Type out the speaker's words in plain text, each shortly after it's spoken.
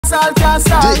dancehall can't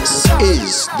stop. This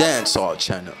is Dancehall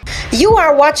Channel. You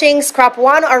are watching Scrap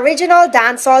One Original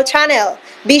Dancehall Channel.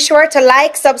 Be sure to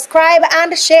like, subscribe,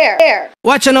 and share.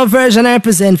 Watch another version I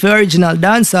present for Original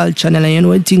Dancehall Channel, and you know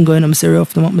what thing going on, say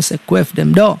rough them up, I say queff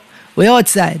them though. We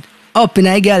outside, up in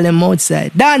I girl them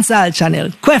outside. Dancehall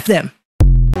Channel, queff them.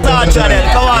 Dancehall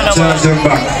Channel, come on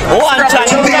man. One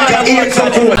channel.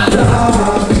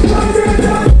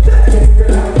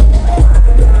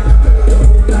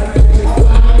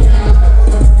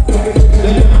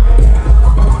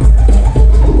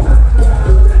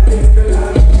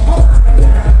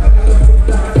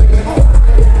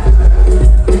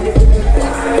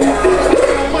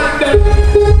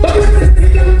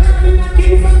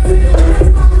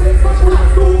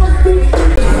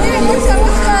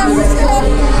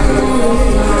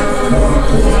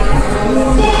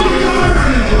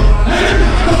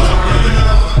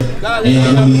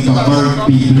 E l'unica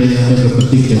partibile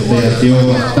che se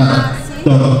sta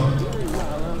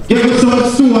give us all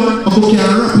soon or we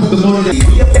can wrap up the money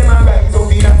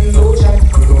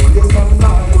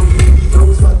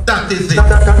that is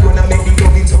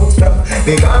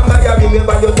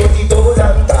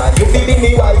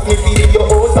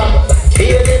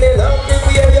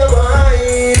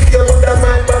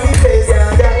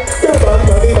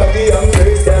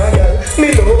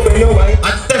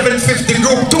at 750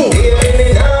 group 2.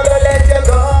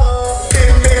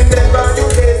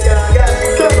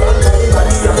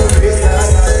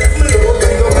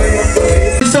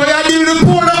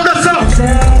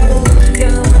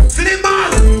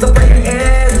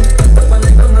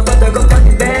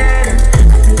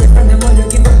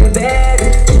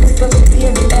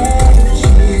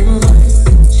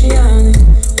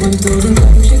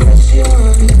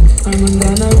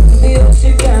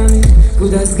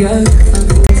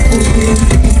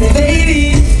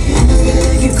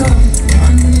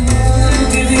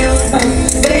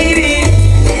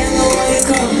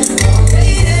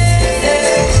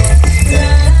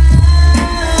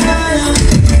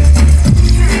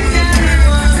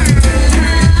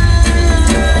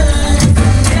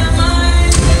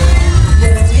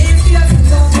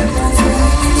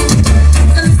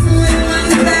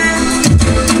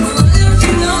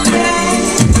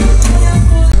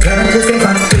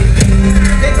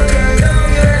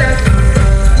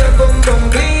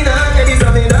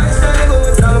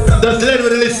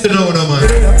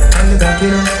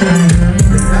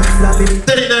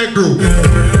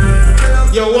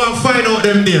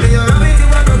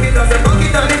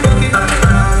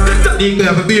 You can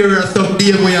have a beer or stuff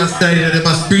there where you're standing and them a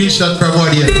screenshot from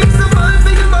what you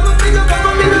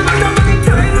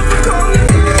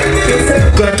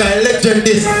got a legend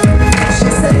this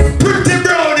Pretty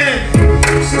Brownie.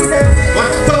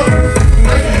 What's up?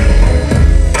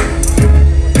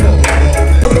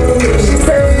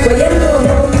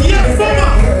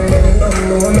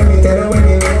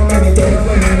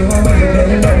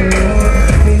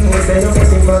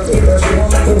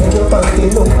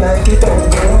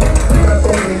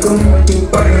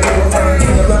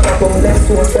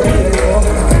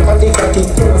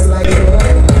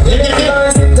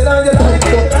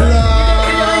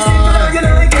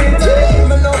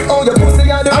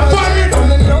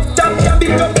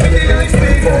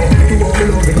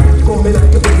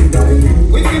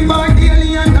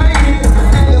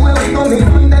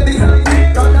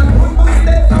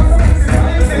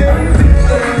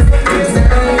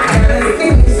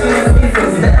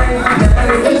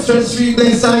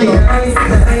 Yes, mama.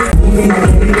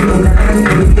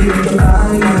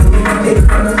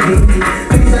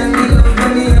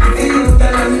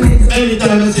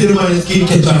 Anytime I see the man, his skin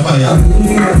catch on fire.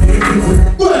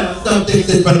 Well, stop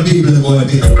texting for the people in the boy.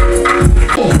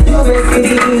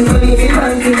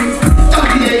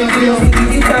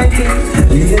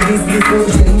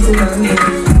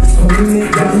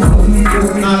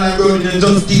 All I go to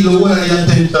just steal away your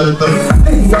attention.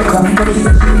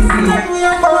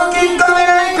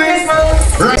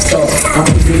 Right.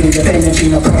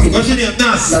 What's your name?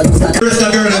 Nas. The rest of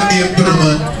the girl that name to the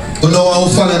man. You know how to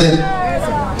follow them.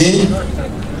 Eh?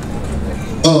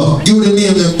 Oh, give the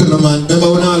name them to the man. Remember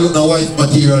when I look at white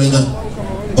material in it?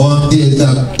 Oh, I'm dead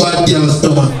that bad girl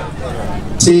stomach.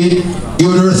 See?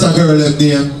 Give the rest of the girl them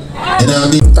name. You know what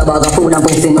I mean? Bag of food and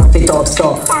pussy not fit up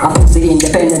stuff. A pussy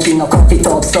independent, she no cut it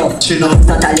up stuff. She no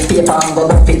tally paper and go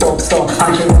buff it up stuff.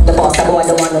 And she want the pasta boy,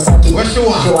 the one who suck it. What she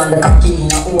want? She want the cocky in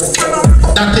a hole.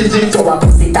 That is it. So a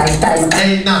pussy tight.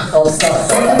 Hey, nah. Oh, stuff.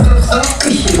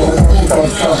 She want to eat up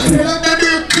stuff.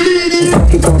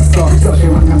 Suck it up stuff. So she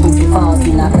want to put it off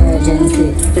in a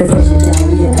urgency. She say she can't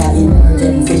wait her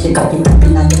emergency. She cock it up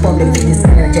in the public with this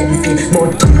urgency.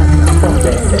 But she got it a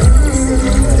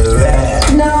complex.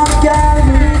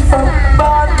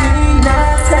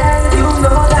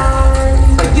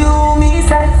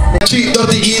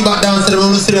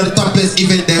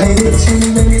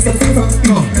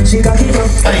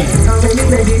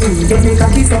 Get me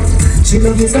cocky up, she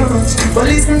love you so much. But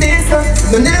listen this up,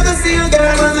 I never see a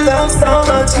girl who love so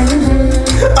much.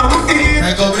 I'm here.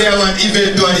 I come here one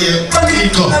event to here.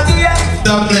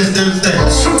 God bless them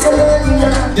steps.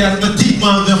 There's my deep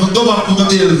man, I go back to my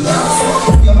bill.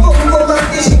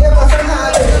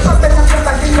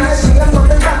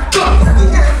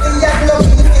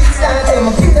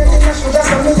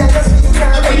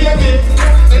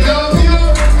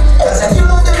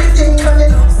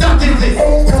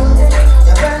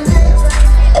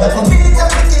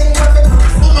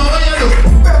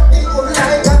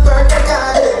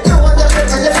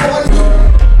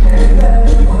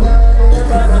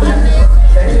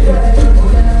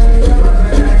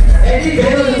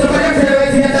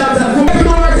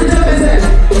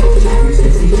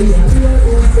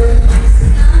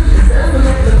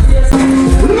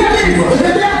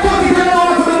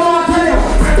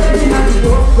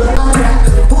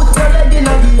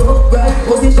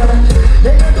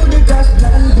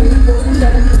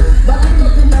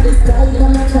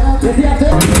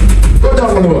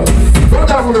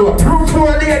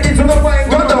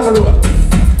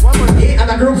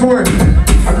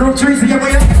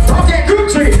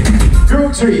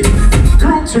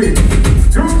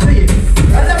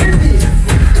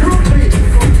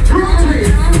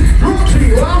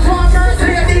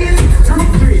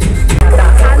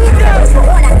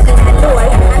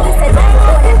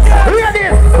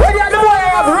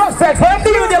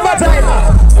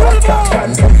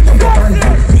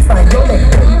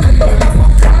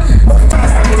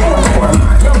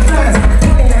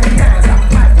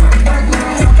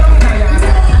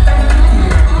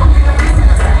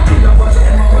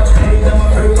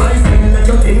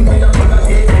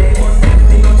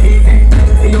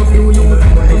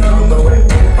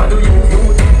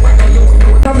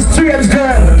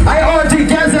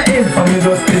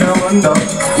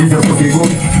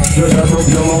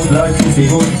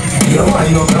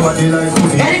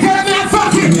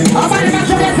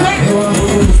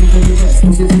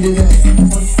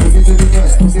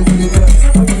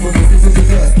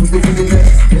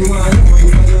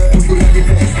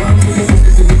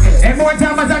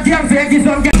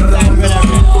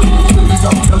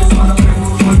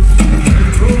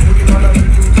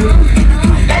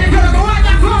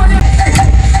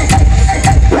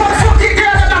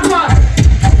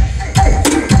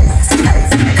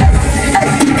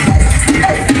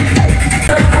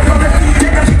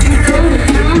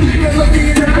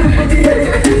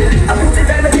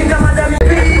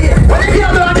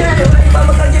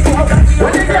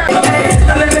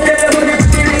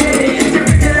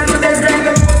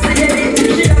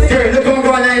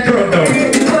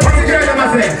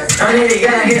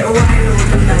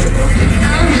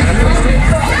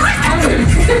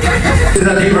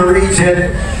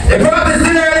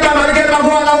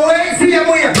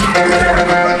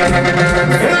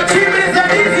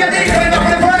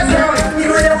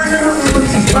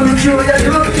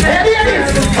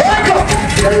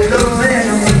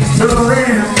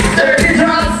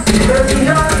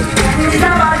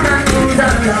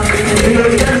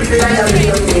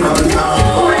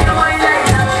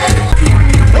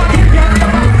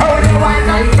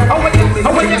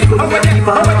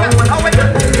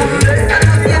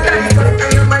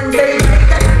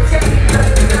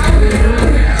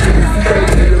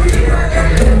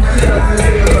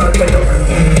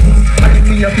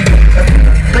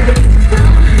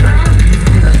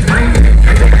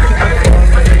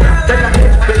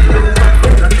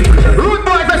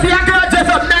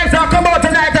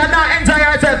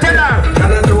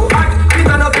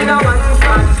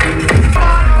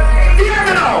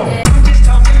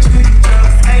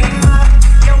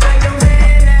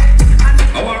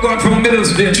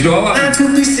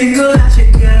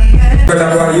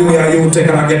 Take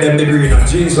and get them degree now,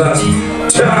 Jesus.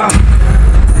 Stop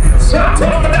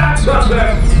over that,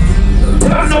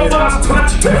 turn no mass,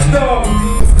 touchdown.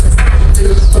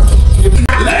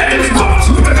 Ladies, boss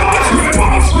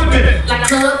with me. Like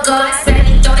club God said,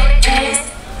 throw that ass,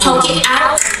 poke it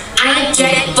out. I ain't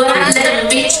Jack, but I let a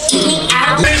bitch eat me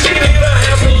out.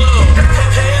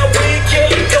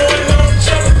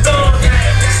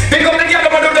 Pick up the girl,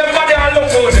 but do them body and look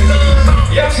good.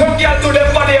 You have some girl do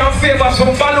them body and favor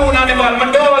some balloon animal,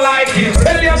 man don't like it.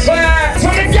 Tell you so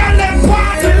the girl them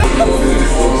party.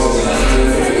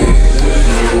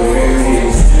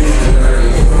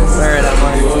 Murder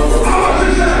man.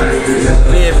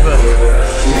 Paper.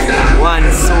 One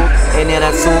soup, any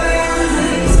other soup.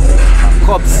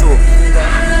 Cup soup.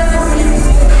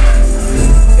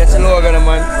 Get your logo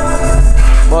man.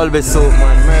 Bulby soup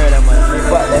man, murder man.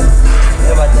 What them?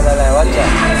 Never tell a lie, watch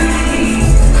out.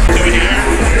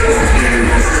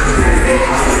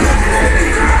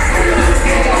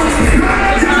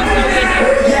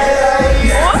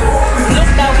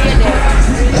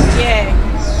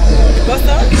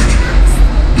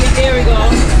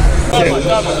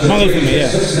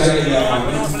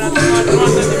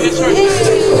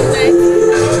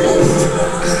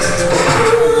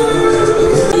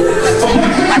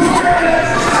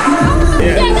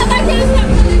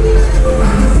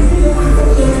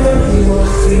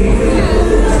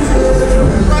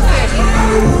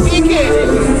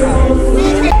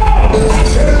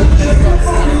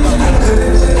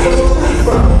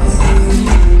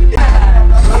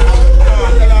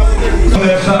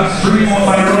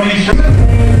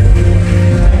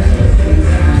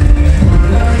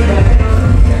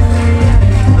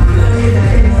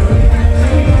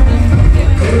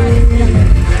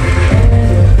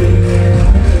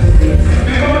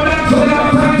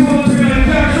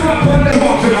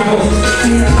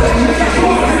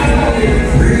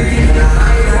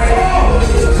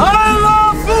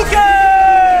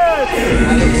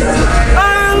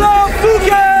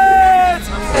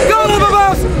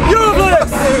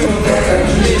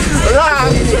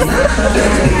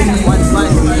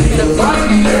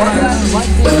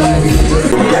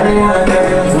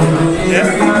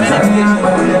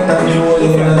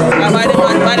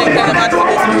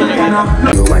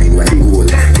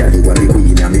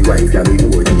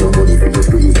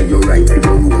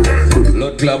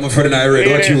 Lord Club, my friend, I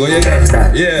read what you go,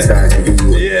 yeah.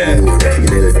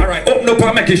 Alright, open up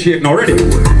and make it shake now, ready?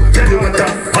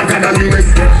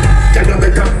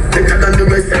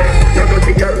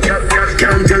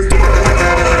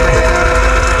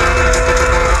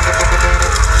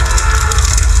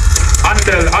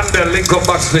 Andel, link up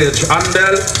backstage.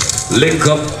 Andel, link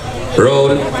up,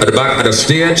 road at the back of the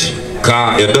stage.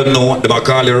 Car, you don't know what they might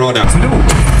call you road to do.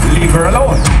 Leave her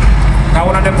alone. I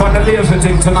want to on the laser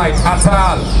thing tonight at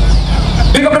all.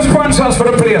 Big up the sponsors for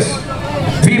the place.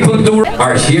 People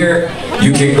are here.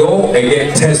 You can go and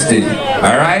get tested.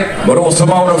 Alright? But also I'm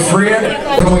not afraid.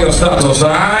 Know your status,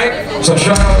 alright? So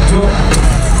shout out to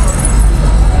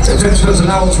attention to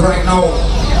now right now.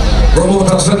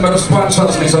 Promoters and the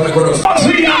sponsors, please have a good us.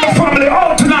 See our family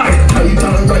all tonight.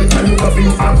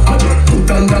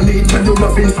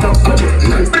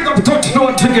 Big up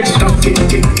touchdown tickets.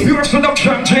 Your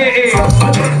seduction JA.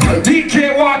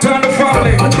 DK Water and the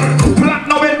family.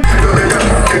 Platinum in.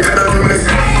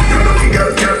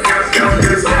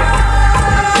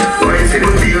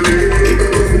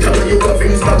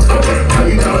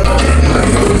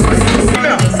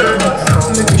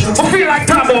 I feel like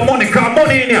talking about money, cause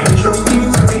money in here.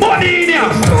 Money in here.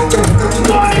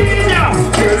 Money in here.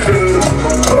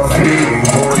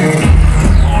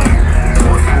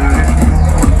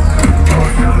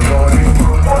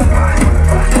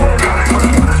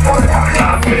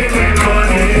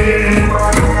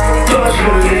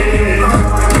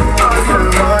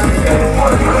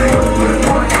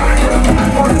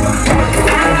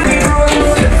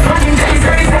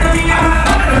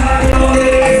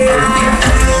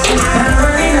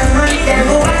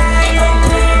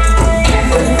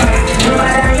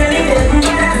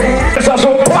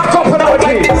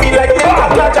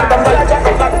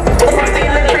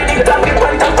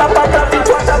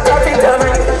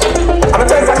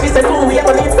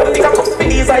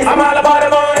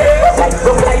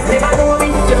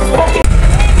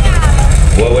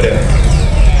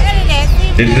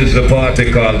 This is a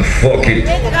party called Fuck It,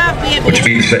 which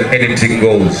means that anything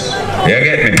goes. You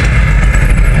get me?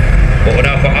 But we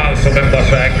have also members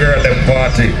for a girl them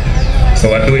party.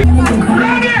 So I do it.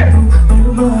 Ready?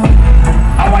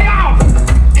 How are you?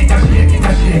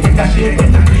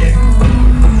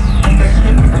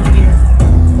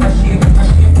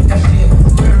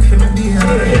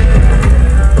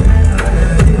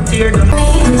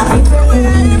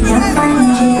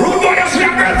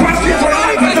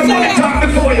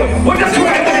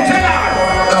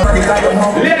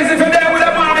 Ladies, if you're there with a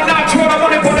man and not throwing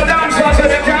money for the dance floor, so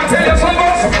they can't tell you so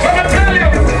much, I'm gonna tell you.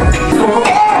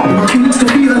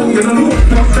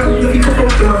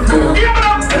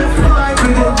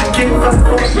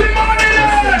 Slim money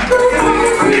there!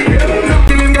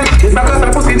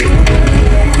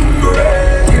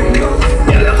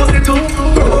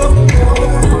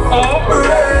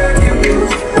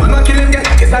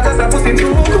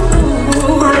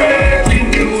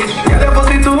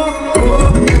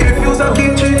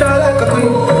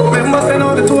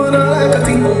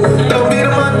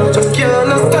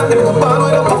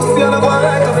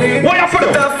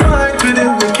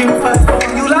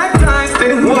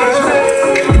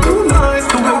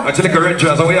 I take a red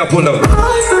dress away I pull up.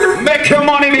 Make your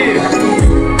money me.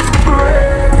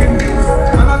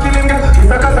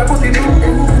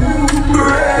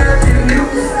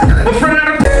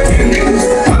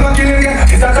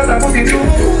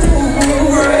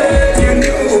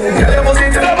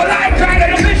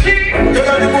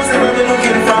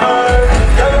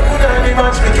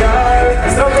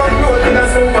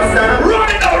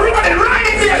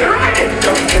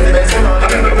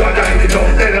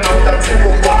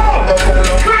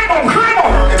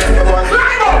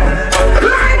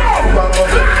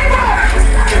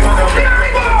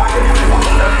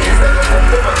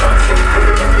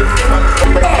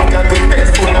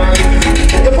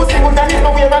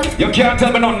 can't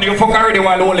tell me nothing. You fuck already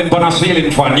while holding on a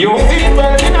ceiling fan. You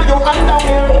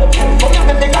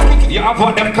have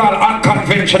what them call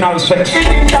unconventional sex.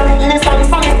 Them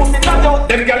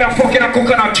girl are fucking a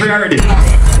coconut tree already.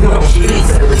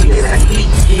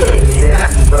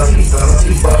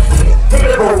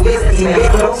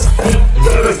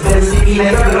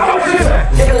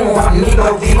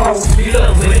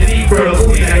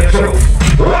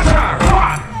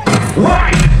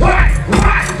 Why?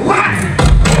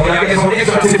 Oh, yeah, I guess some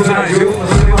extra tips tonight, you.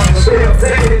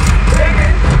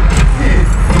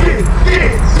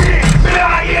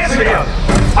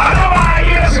 I know how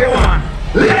years ago, man.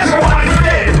 Let's go on,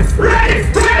 ready.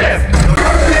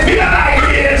 Be like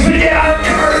years ago.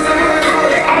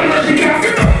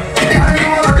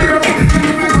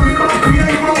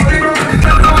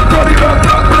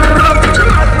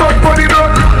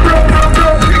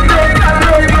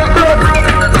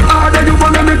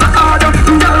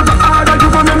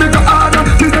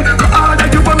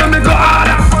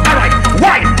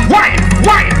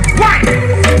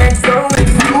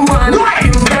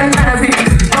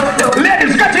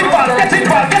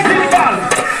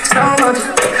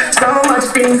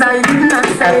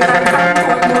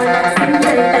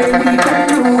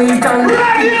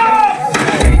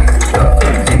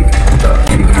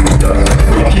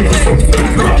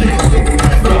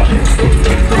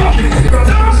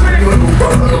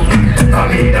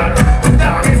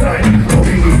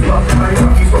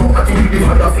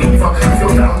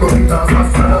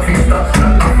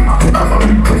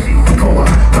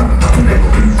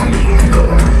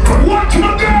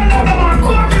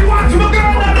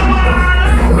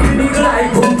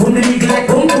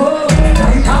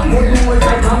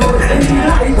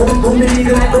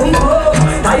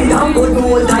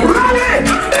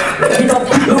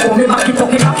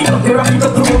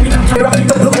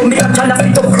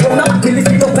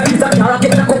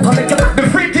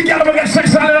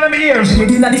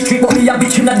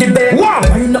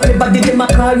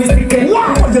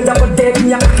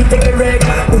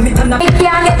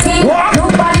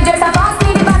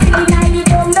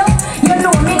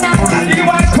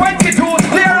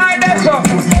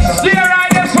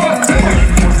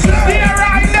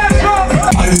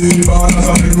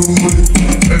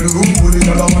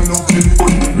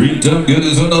 Real good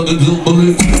is another little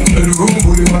bullet. Bedroom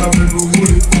bully, man, a bedroom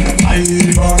bully. I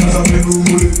ain't born as a bedroom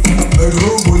bully.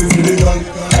 Bedroom bully for the girl.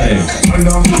 Hey.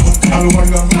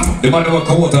 The man who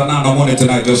come out and not no money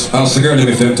tonight, just ask the girl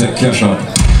if them take cash out.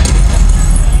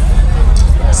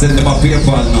 Send them a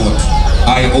PayPal note.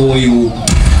 I owe you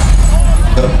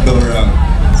the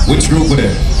which group with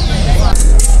it?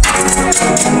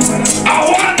 I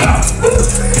wonder.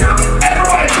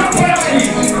 Everybody jump on your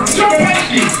feet. Jump on your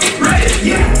feet. Ready?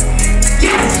 Yeah.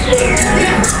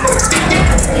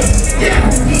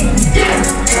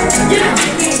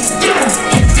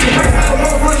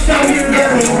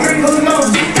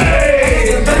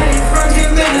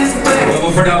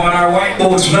 Well, for that one, our white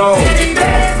boats know.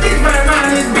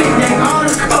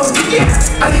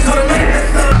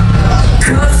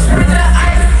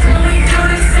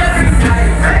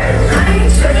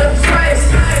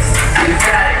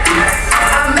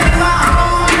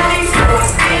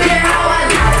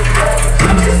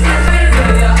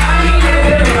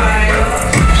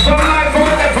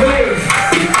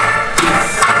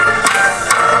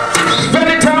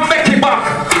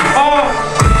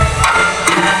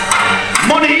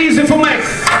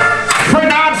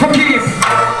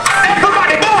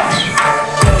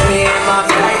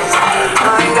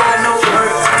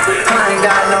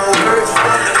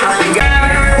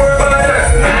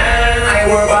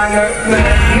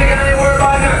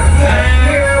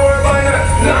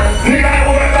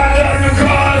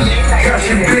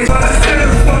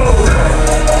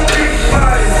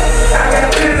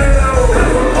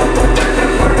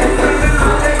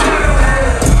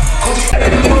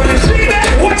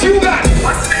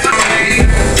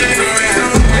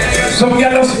 Some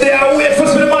yellow stay away for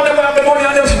some man that have the money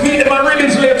and just feed them and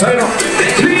release later, you know.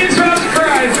 Jesus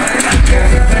Christ!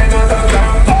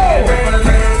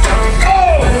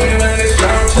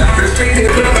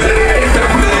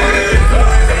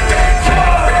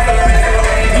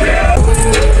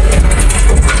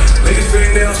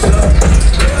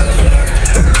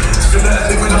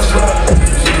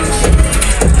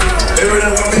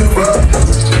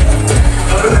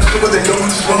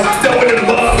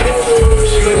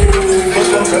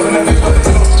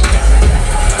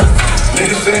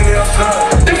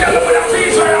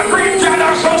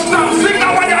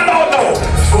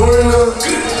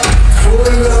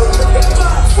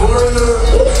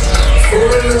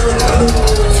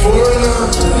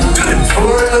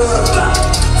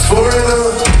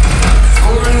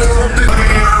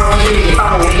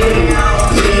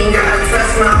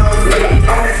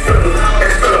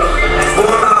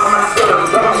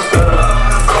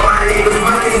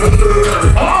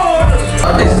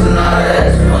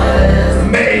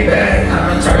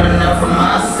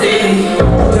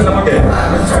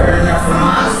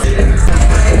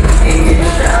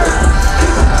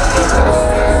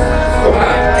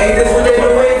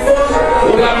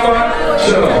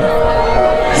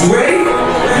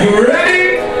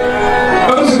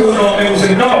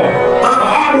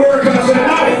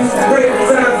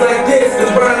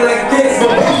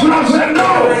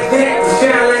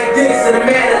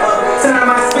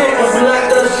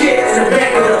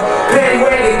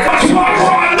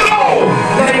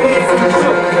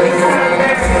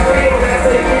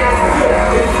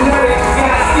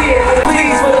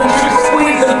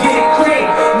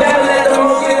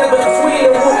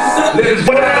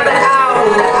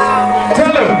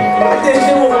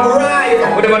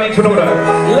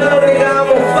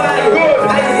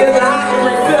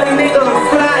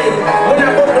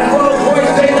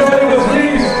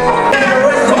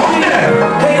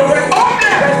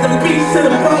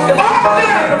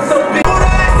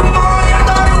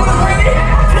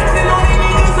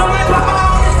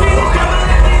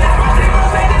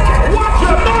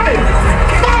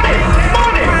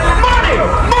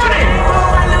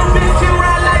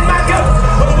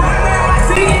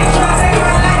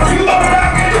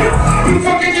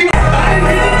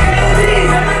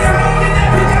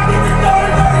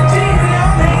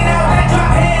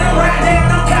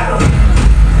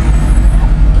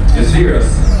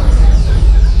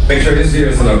 Make sure it's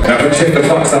serious enough. Now check the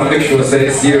box and make sure it's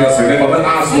serious. Remember the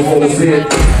ask before we see it.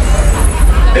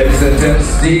 Them said tell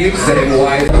Steve, say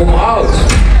why come out.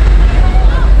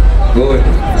 Good.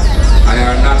 I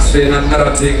am not saying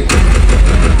another thing.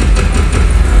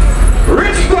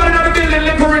 Rich going in the building,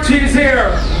 Little Richie is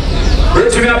here.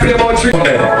 Richie, I play about 3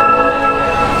 there.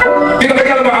 Big up the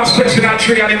girl about section and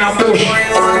tree and in a bush.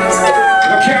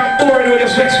 You can't bore with your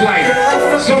sex life.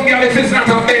 Some girl, if it's not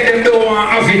a bed, they don't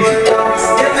want to have it.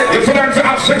 If you learn to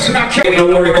have sex in a cave,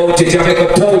 don't worry about it. You make a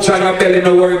pouch on your belly,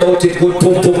 don't worry about it. Good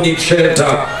pum pum need shelter.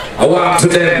 I walk to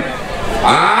them.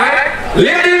 Alright?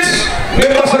 Ladies,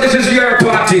 remember this is your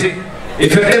party.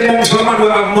 If you're them among some man who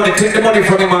have money, take the money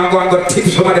from him and go and go tip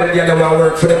some of them the other way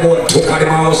work for them and talk at them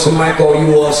and hustle like how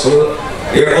you hustle.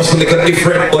 Your hustle is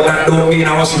different, but that don't mean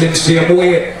I hustle in the same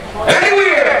way.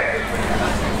 Anyway!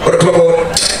 Put the plug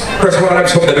out. Press one and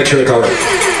something to make sure it's out.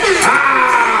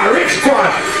 Ah! Rich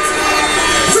squad!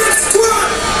 Rich squad!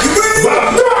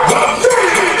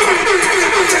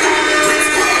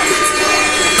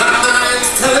 My mind's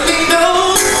telling me no.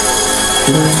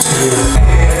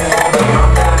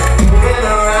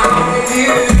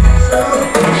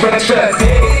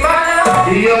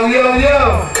 Yo, yo, yo.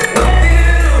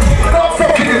 Don't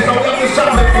fucking this, I'm gonna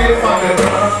sound like you, man.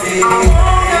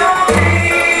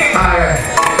 Alright.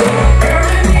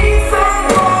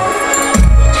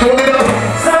 Show it up.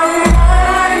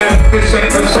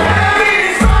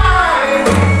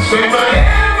 Say my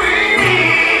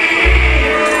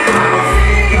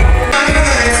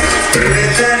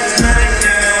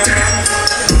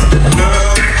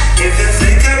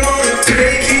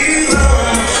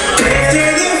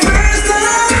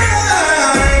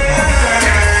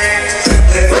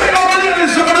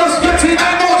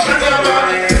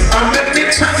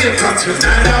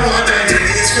tonight I wanna get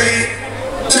it straight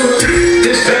to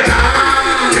this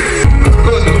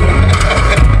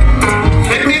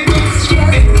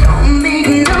don't make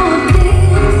no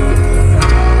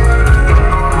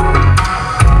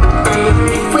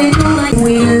we do like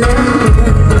we love.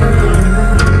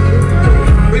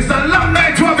 It's a long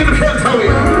night to have in the front of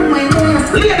you.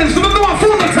 Ladies, don't know a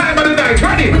full time of the night.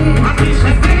 Ready?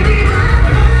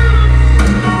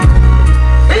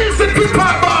 It's the big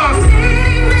part boss.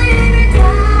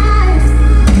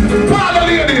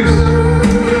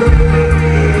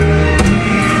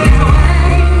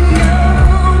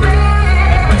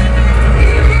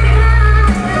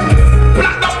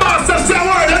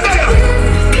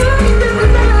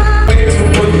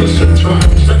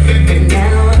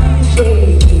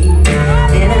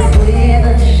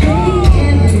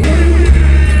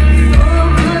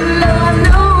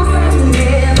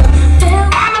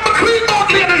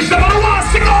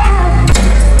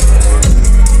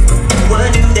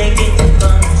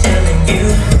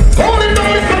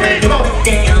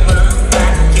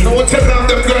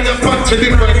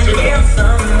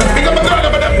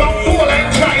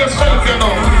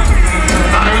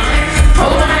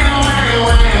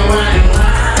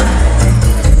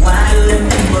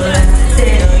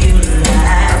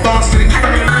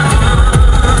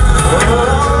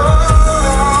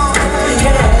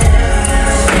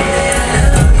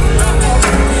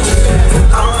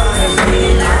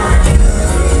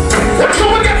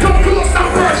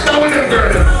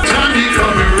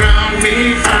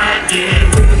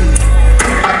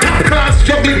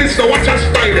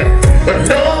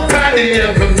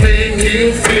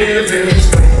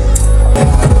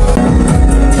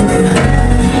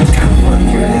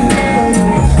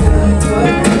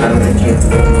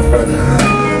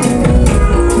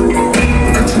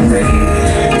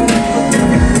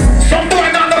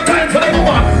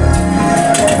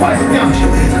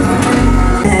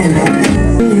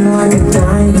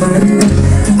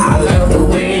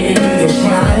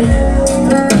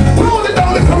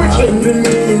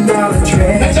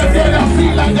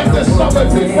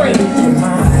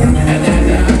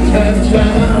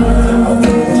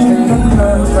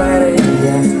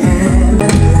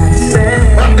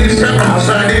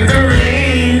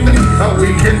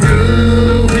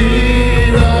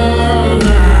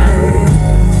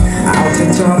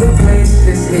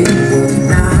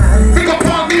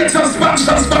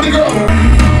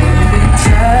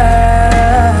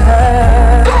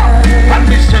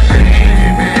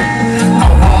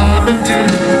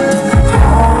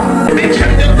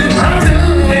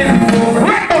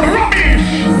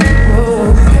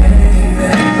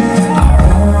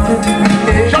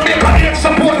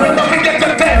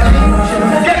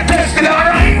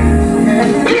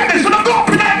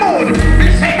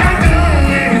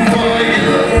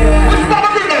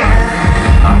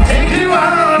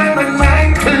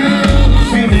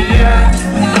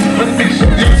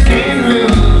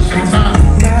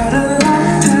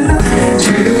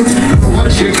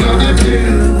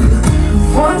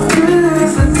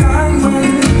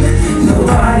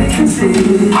 All of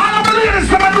the ladies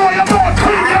from the know you're about to.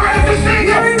 You ready to sing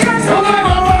it?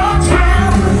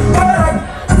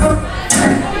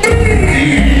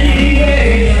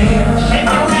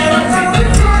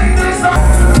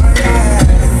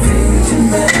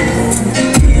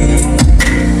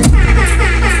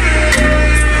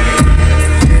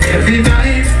 Every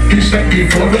night you set me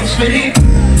for a sleep.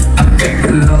 I thank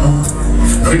the Lord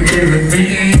for giving me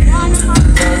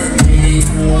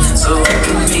so I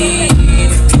can leave you.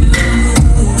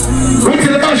 Go to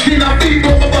the machine and beat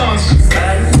on the boss.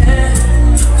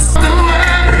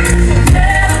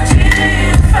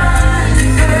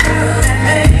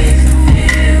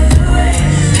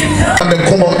 And then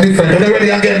come out different. When they're ready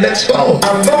again, let's go.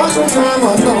 I'm lost some time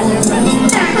alone.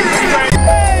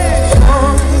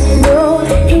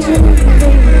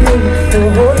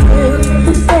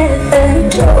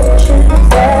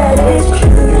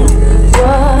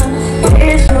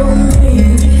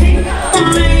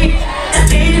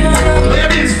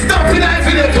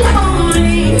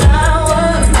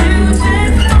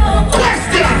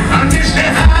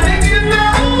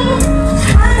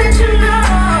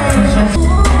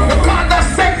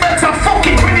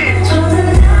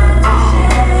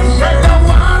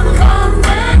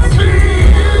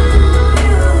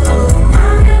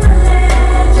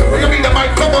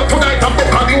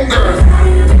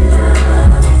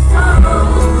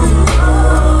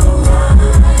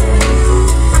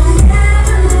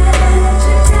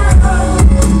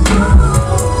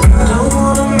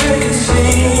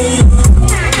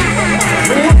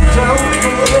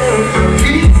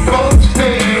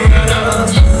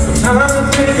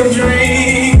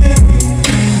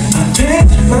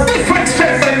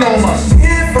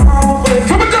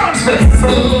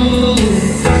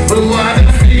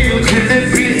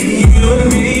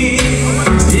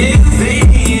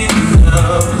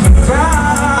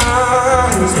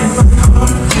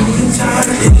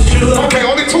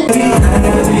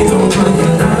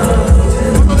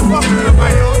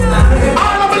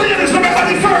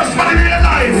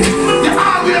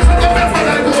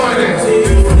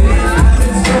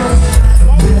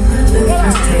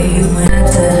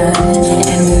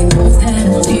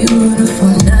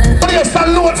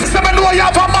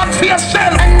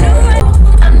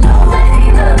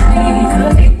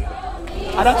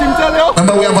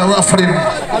 Remember we have a raffling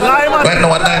right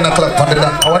now at 9 o'clock on the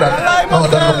dot. Oh,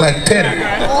 that look like 10.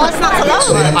 Oh, it's not to love.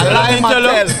 So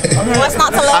Oh, it's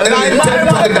not to love. 10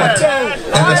 on the dot.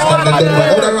 And it's not the dot.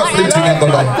 How the raffling thing is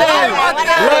going on?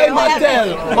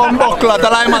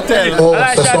 Oh,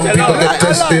 so some people get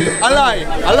tested.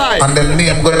 And then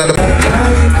name going on the...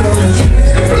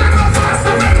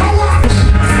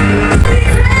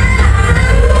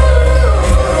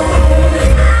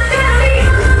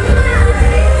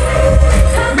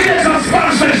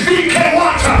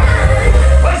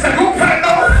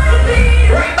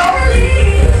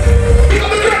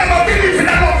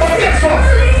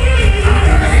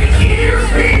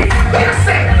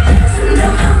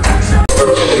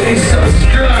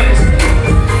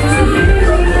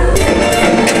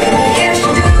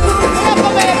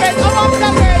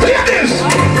 Ladies,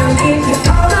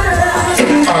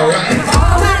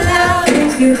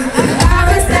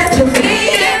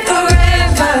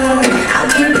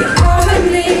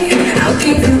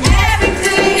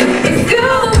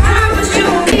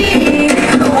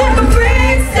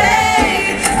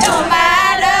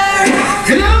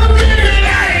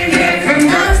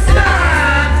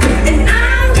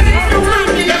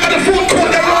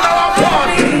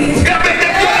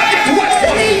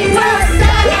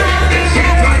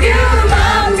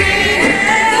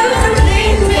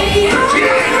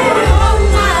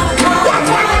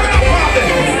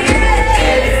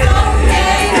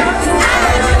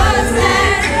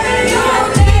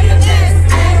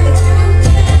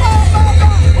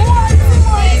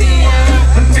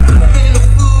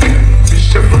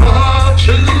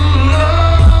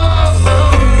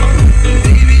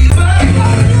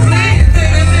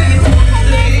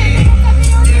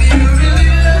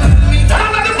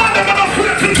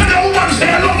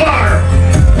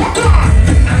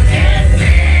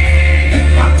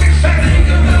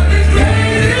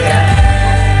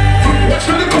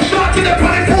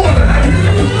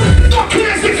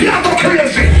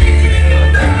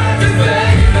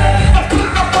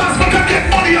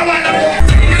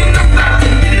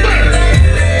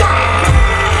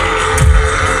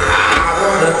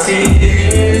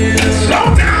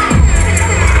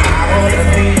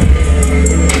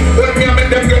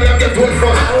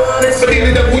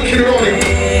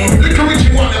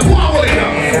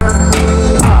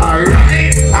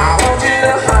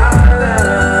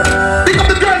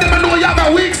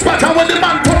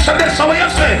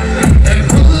 say, and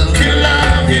who can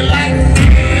love you like me?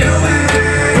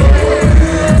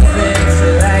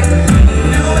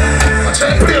 I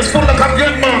tell you, please full like a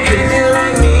good market.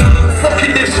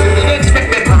 Fucking this, you don't expect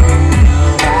me.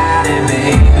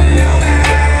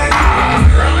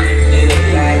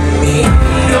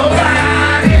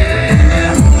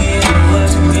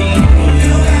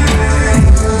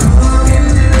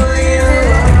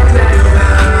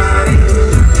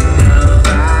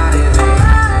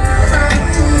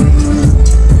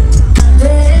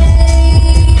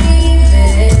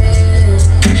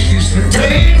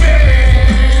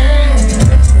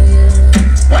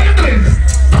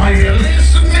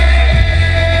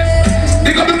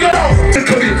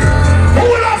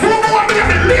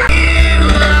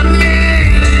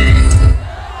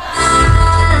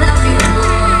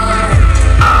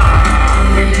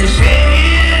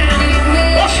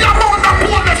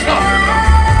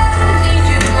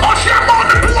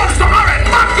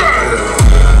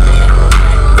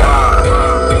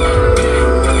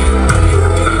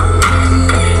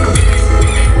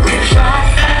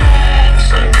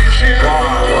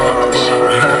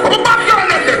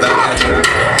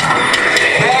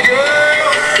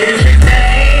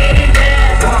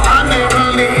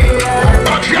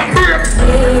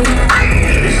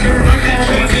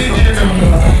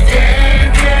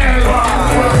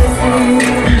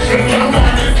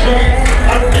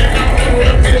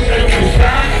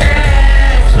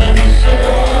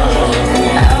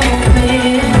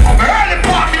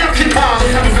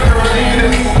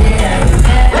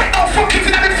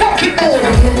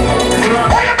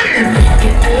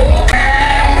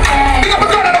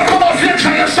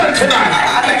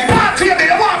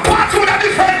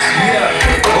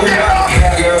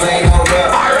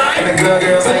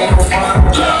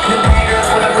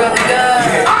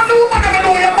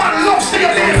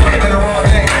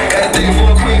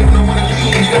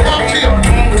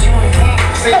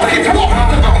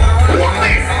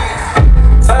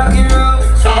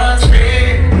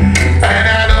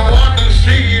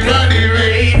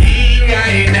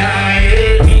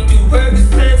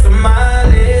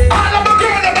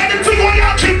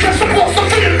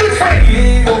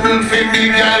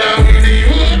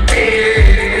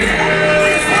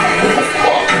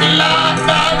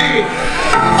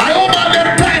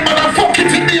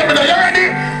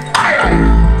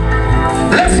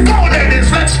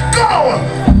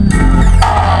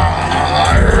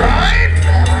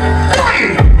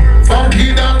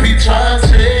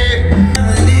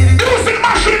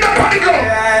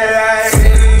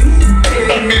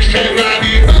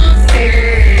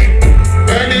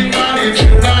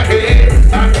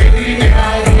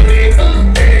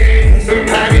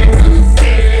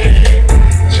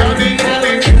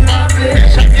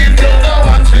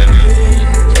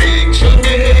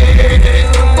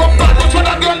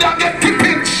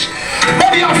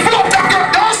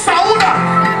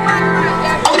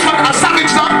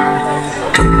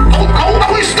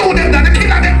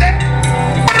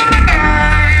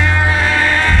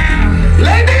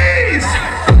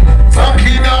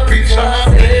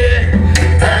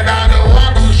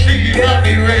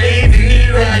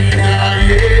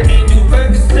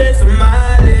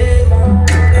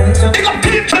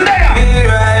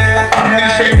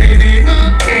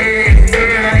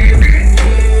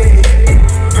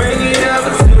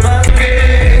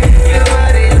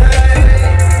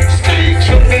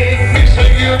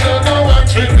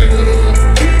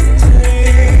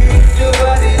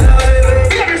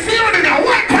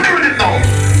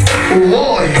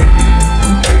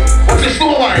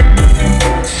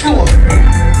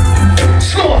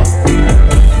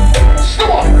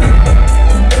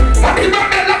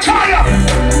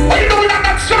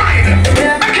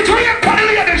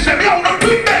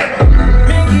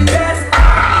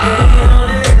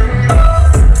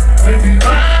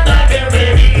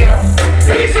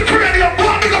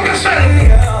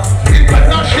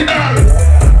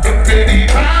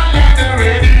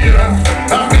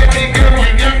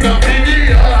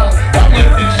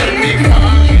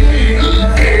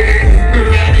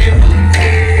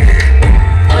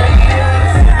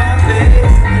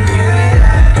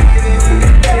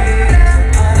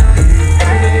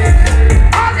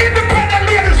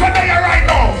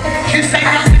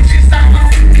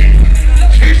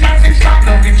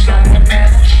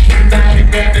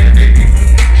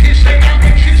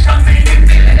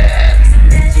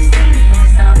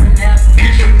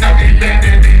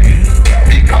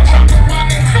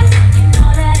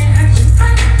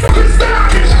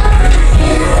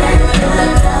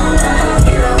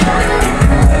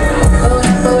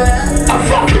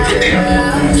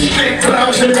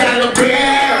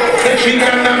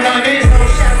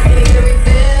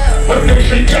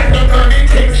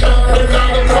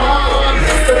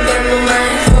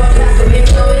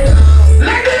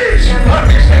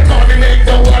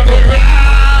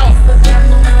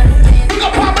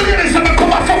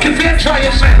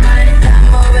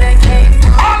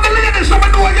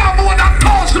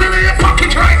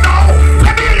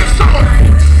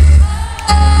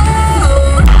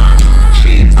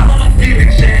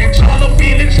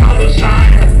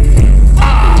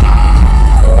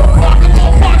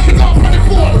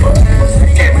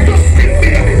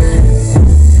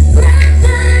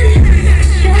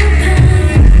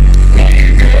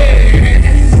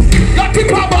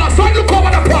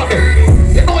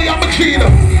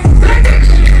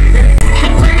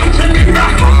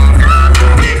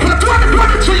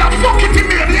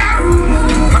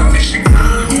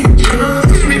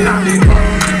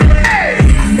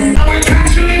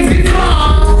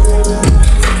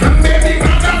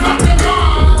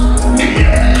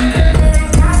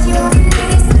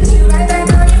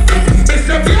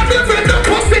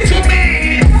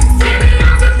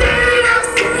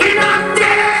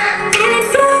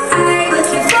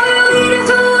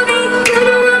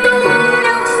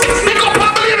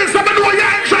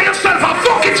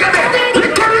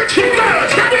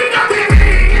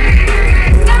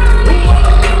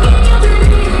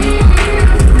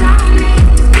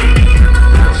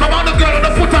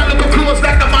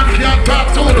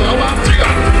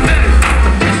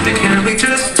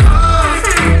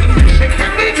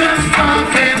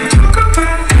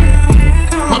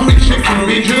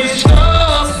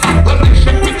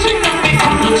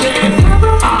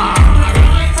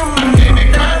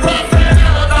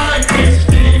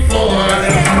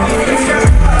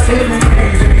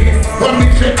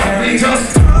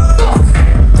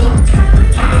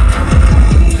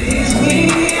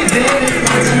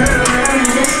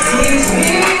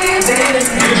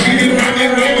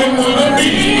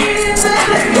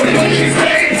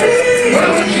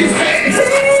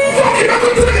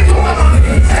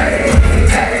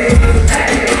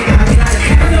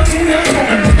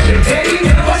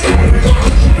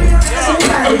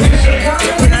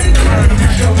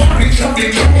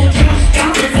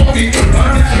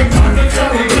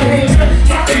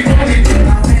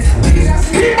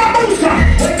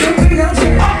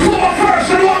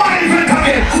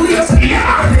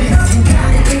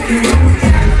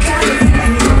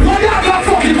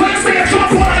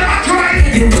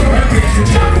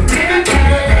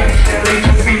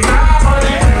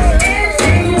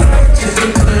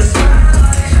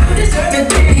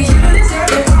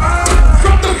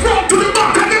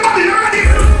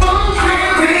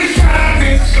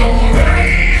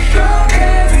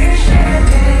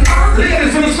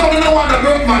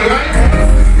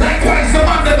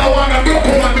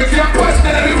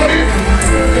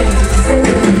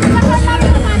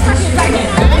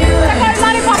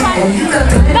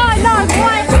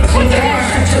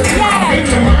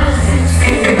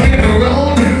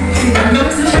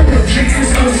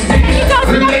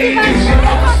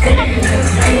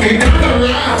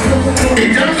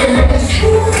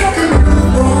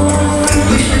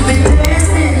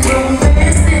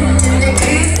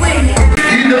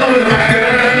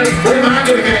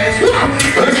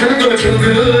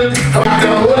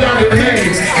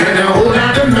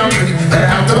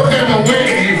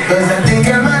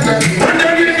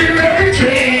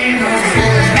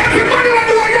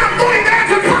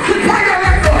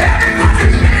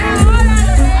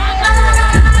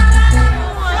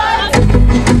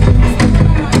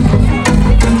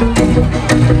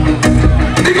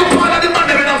 Big up all of the man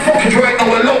that are fucking right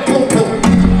now. I love pum pum.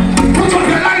 Put up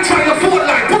your lights on your phone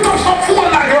light. Put up some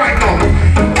phone light right now.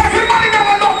 Everybody that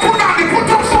will not put on it. Put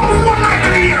up some phone light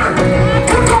in the air.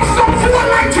 Put up some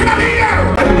phone light in the air.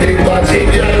 Big body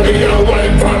girl, we are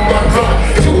white from my car.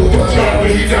 Too much of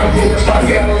we the roots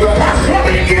again. That's what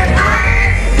we get high.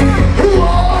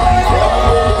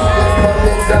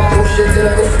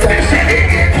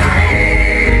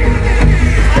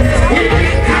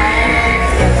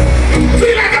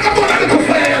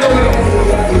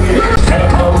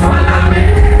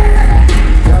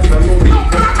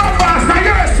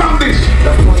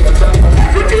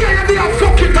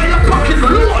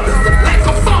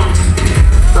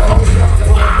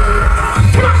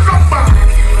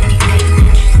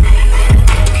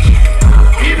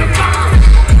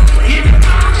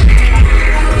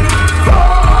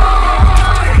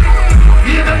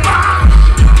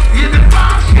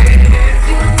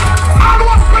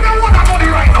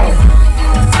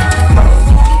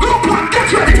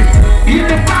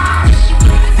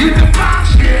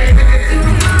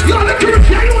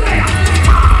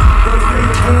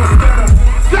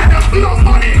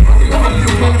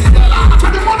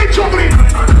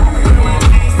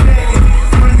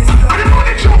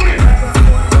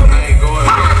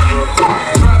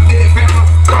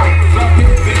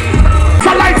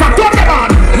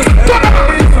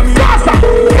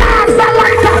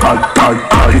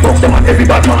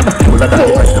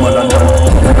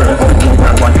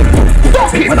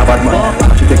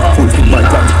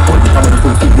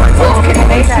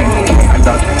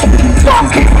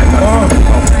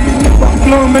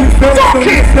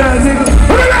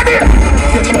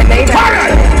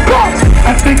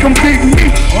 I think I'm big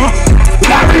meat.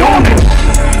 Larry Holmes.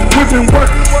 Whipping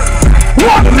work.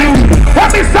 Waterloo.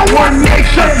 What is the one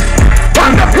nation?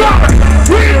 On the block.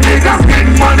 Real niggas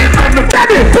getting money from the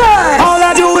baby. All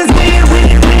I do is win,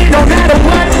 win, win. No matter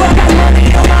what. Got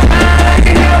money on my mind. I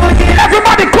can never get.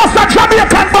 Everybody cross that Jamaican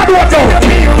bad water.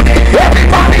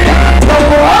 Everybody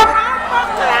up.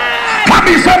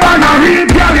 Mommy said I'm a real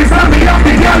girl. It's not me up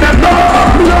the girl that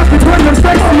love. We love it when them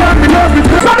sexy and we love it.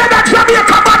 So then that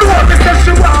Jamaican bad water says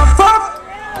she want fuck.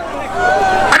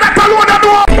 I got to load the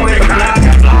door.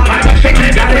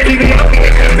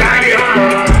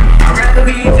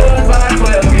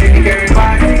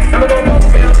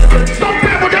 Some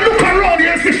people they look around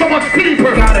here and see so much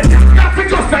people. Nothing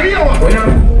just say yo.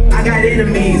 I got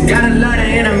enemies, got a lot of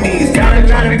enemies. Got a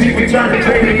lot of people trying to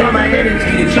drain me on my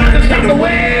energy. They're trying to step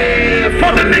away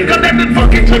for the nigga that been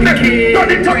fucking to me. Don't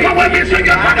it talk away me sing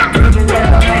your mother.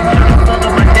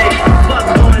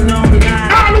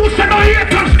 All who say no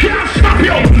haters can't stop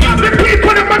you. The people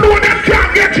that know that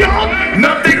can't get you.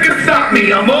 Nothing can stop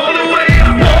me. I'm all the way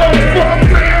up. All the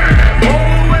way up.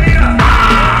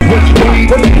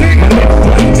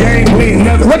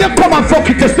 When they come and fuck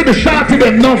it, they see the shot in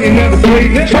them, nothing.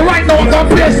 So right now, I'm gonna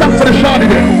play something for the shot in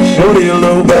them. Show your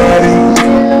little body.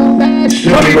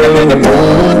 Show me the little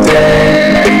body.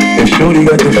 And show you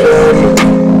got the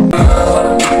fun.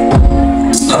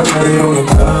 I got it on the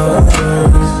cloud.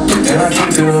 And I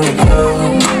keep it on the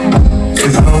cloud.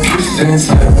 Cause I don't push it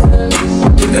inside.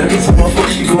 Every time I fuck,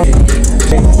 she go.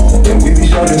 And we be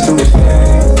shouting to the sky.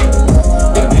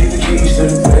 I need the keys to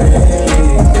the bank.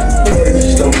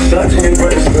 Don't start to your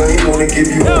breath, girl. You wanna give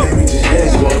you a baby, just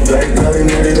yes, walk back, got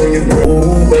it on your bro.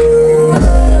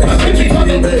 I think you got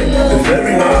it back. The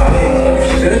very next day,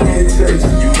 you sent me a text.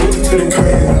 You moved to the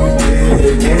crib.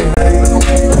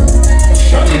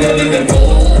 Shot me out of that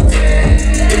ball.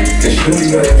 And shoot me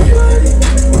right behind.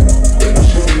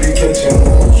 Shoot me to catch your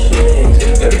emotions.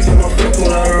 Every time I fuck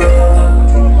when I run.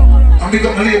 I'm big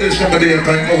up my ladies from there,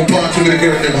 can go party with the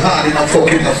girl, them hard in a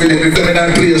fucking feeling with them in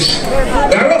that place.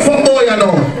 They're rough up boy, you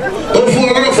know.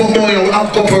 Before rough up boy, we have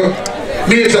couple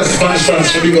major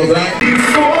sponsors to big up, right?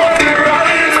 Before the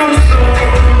rise of the sun,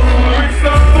 it's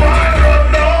the fire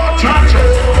of no touch.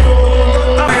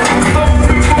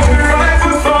 Before the rise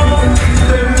of the sun,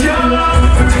 them young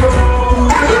people.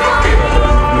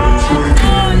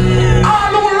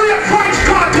 All over real French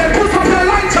content, put up your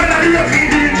lights on the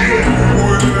DJ.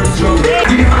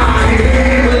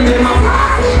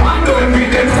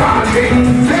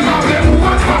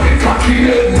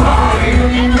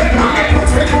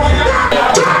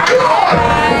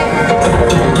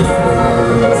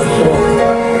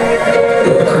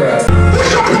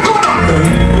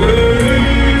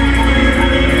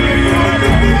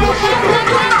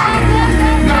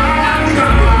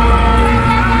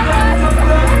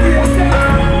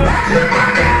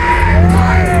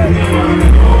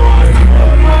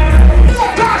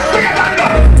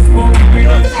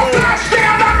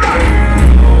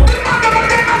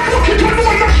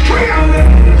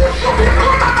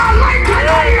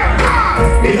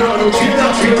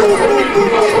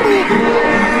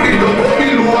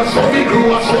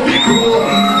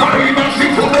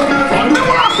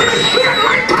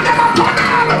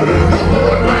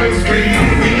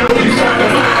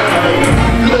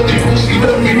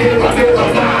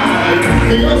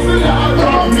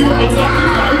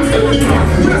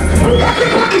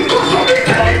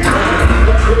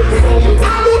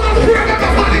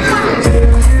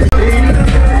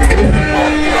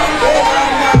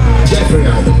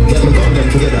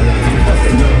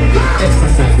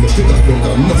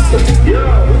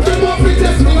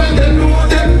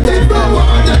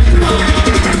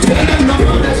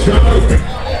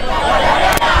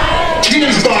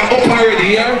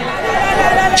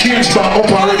 start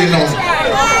up already now.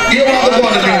 You want the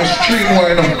one in stream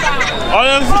right now.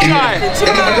 Yeah,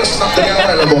 I just snapped the guy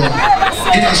right about.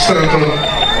 In a circle,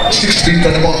 16th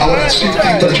and about, I want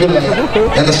 16th of July.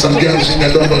 And there's some girls in the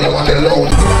London, I want their load.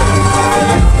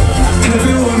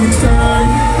 Everyone time.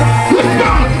 Well,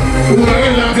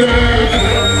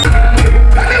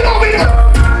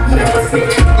 never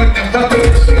switch.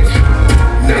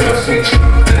 Never switch.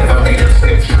 Never made a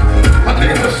switch. I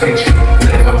never switch.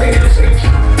 Never made a switch.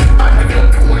 I never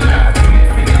do a lie.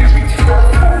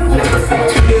 Never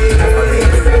switch. Never made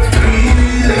a switch.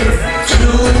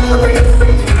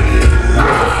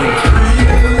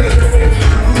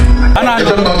 I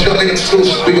don't know your name so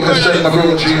speak of the same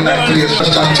approach in that place.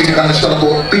 Just something kind of stuff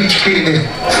about beach cleaning.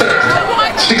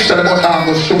 6 of the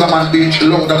about Sugarman Beach,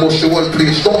 long the most the whole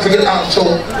place. Don't forget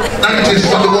also 90s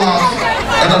from the wharf.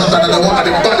 And understand that one of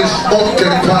the baddest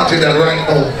mountain party there right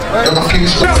now. The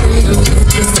Kingston.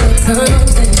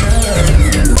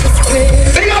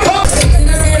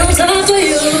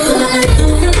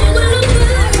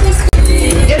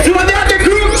 If you want to have the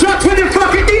group chat with the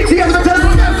fucking DTM, the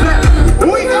telephone,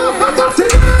 we know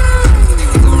fantastic.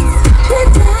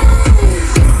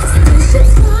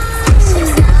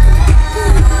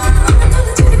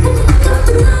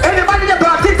 Anybody that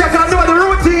party that can know the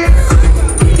routine,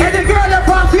 any girl that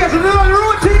party has know the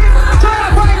routine, try to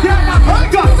find them and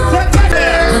hold up.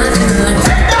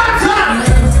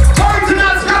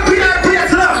 Original scrappy and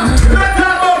place up. Let's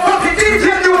talk about fucking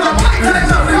DTM, you was a white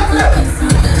time.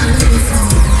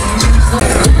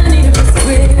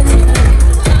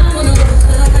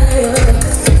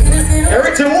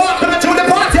 Every time walk on to the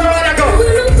party, I wanna go.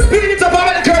 Beat it up, I'm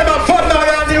gonna turn about fun now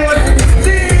around you. I'm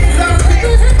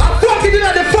fucking in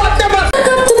on the fun never.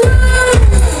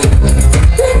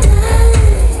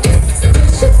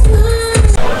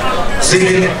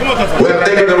 See, we're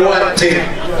taking the one thing.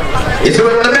 If you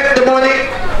want to make the money,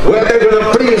 we're taking the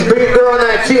please bring girl on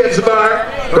a change bar.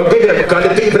 Go give them, because the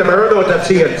people are run out of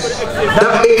change.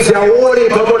 That means you're only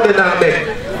for money not make.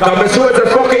 Because my short a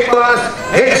fucking boss,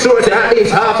 head short at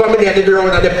least $500,000 in the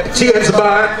round at the change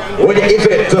bar when the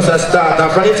event just a start.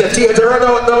 And from it's a change run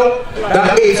out now,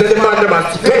 that means the man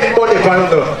must spend money for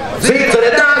them. See, so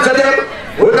the dance of them,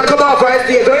 when they come off our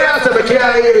stage, we ask them, I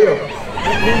can't hear you.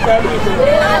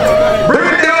 Bring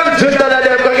down $100 of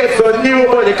them to get some new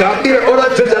money, because here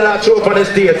 $100 show up on the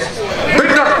stage.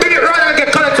 Bring it right and get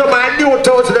collect some of my new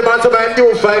 1,000 them and some of my new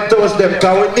 5,000 them,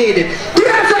 because we need it.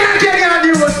 Yes, I can get your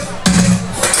news.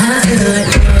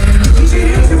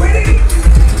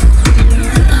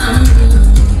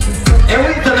 And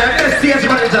we tell them, let's stage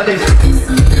manager this.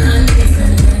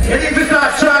 And if it's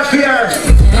not charge here,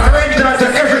 arrange that to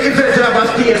every event to have a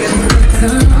stage.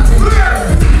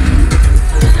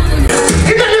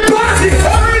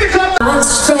 I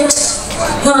stretch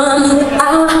one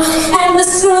out and the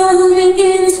sun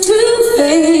begins to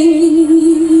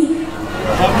fade.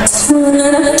 It's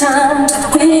one time to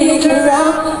figure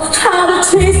out how to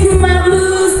chase my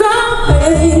blues.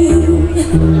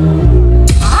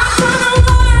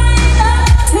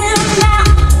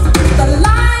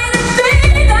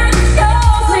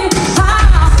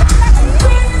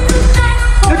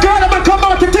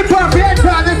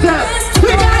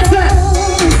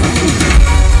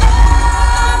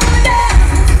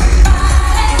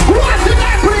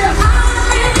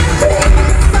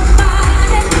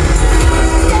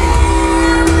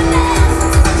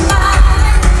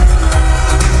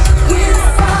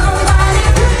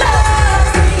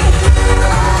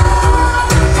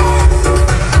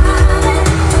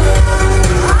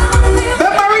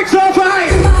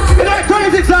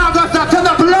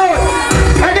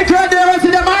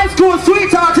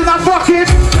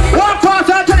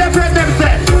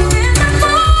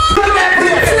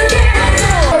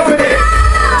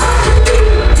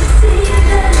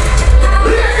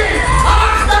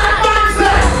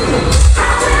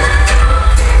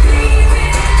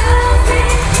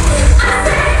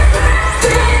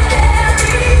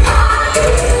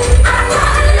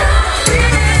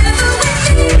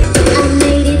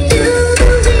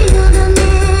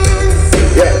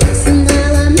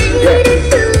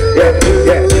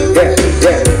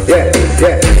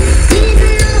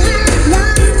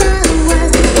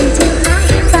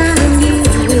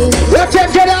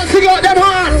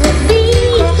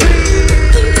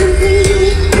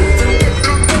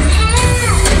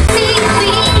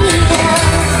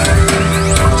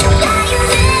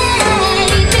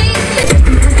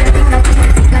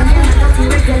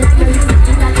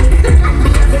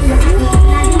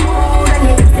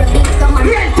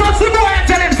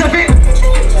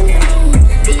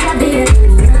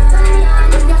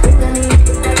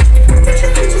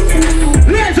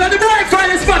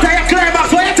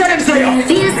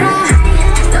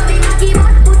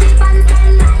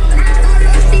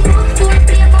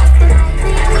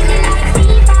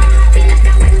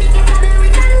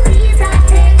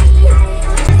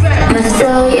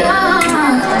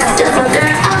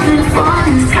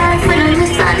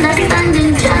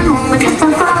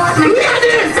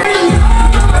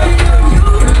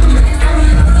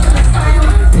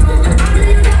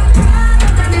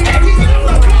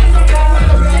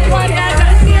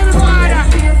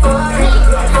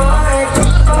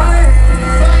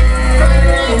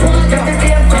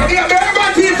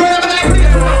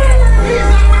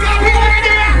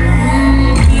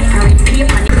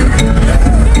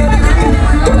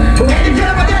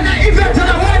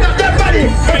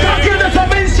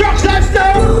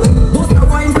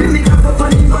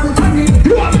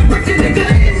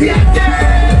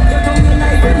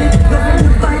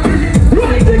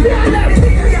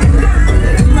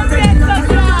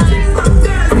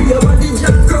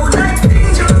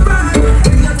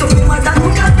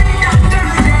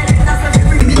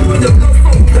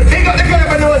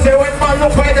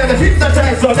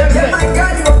 so them say. What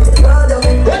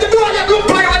you do on your good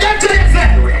boy? What them say?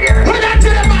 What them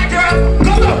say, my girl?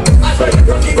 Come on. I saw you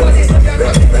rocking, but it's not your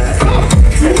rocking. Come.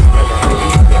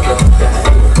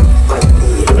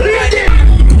 Ready?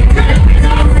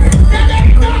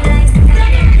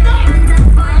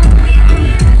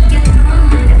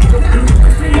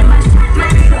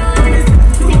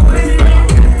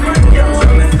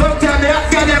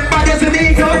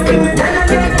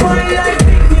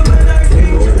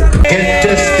 Get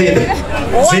tested.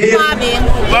 See?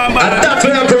 And that's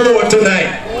what I'm promoting tonight.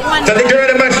 So the girl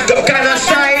that kind of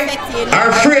shy are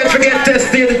afraid to get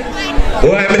tested.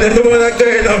 Why am I not doing that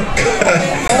girl now?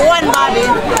 One Bobby.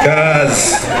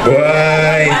 Cause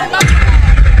why?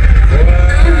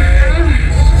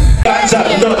 That's up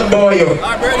nothing boy you.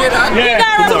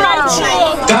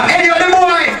 Any other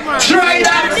boy, try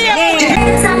that.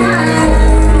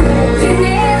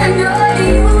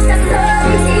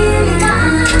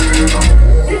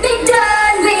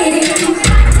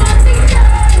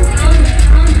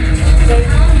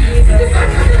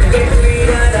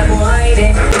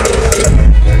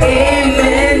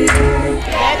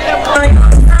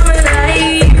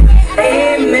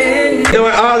 They will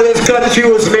always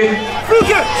confuse me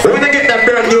when I get that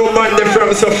brand new man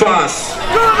from so fast.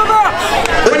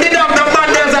 When they have the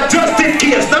man, there's a justice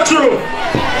case, not true.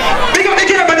 Big up the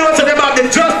game and also them have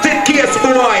the justice case,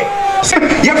 boy.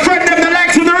 Your friend them the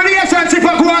likes with the relationship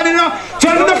of one, you know.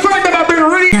 Tell them the friend them have been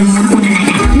really.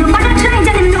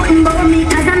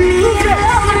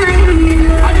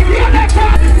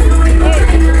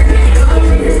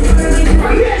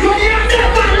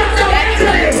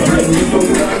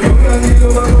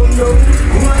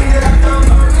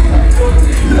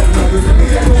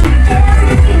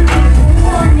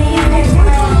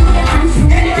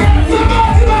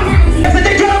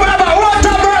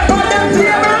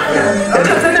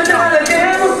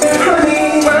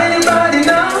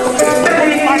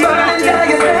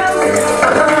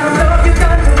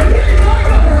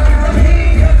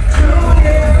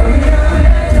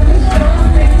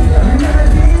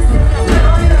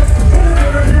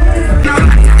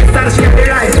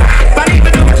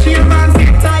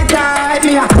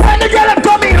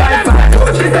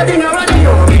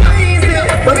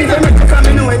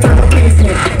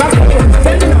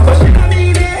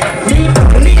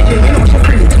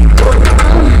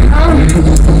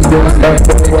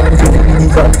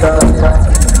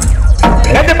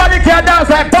 Everybody can dance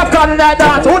like popcorn in that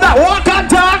dance. Who that walk and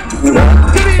talk?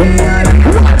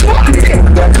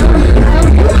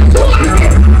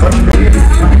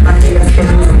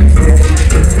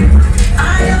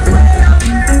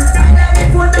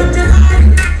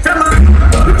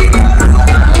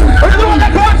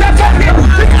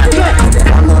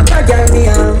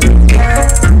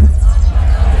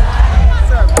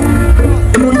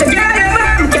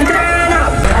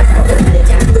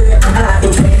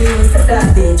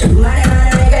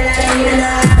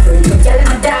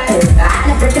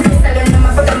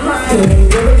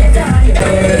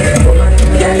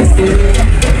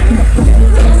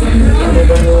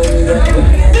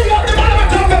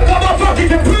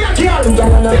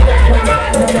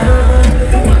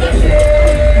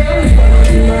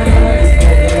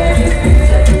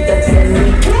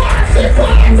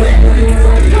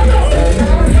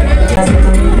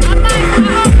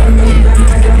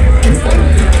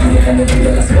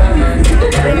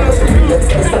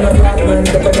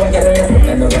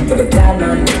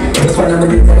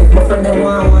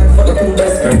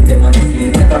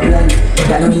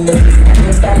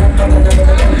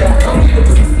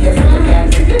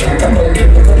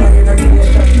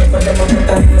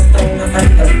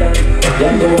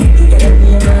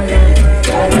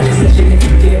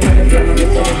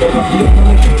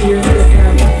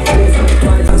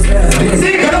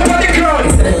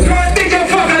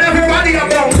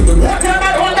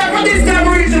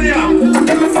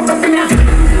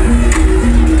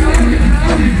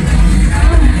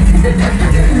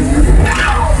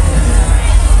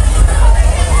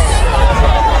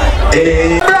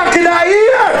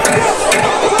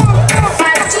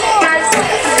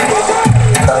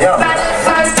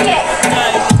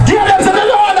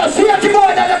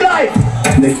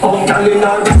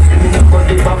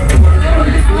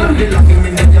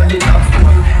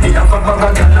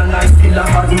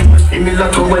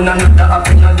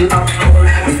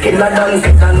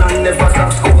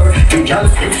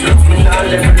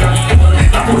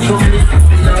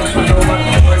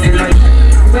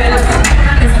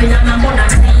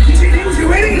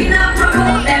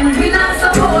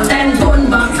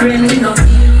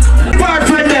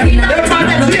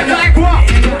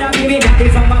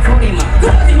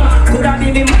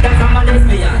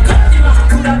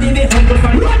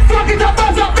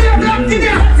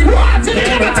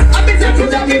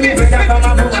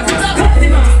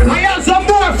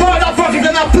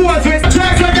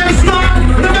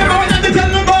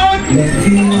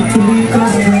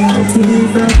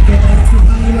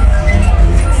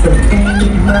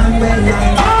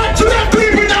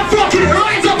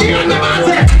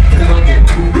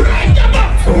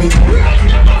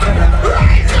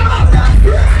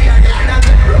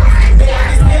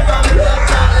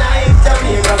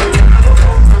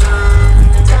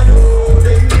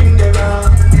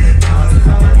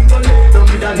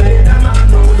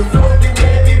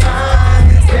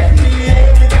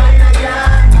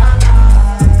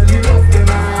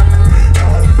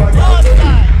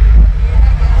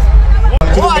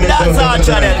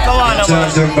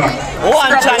 charge them back.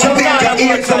 Jamaica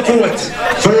 8 support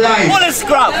for life.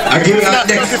 I give that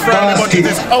next basket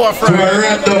to a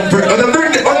random person.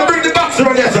 Bring the box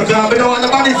around there, so I know what the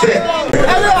money say.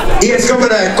 He's coming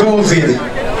like COVID.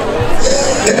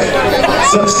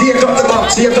 So shake up the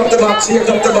box, shake up the box, shake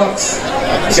up the box.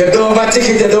 If you don't have a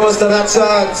ticket, you don't stand a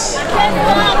chance.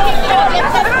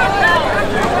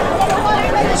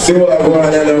 See what I'm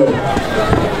going to do.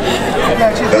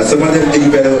 That's some of them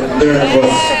people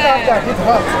nervous.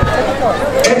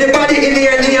 Anybody in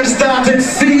here name started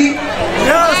C?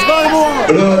 Yes,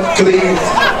 blood clean.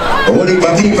 Only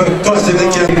for people possibly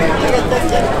can.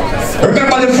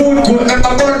 Remember the food court,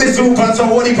 remember Burnaby Soup and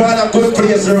some only for a good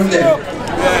place around there.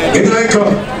 You know it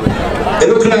come. It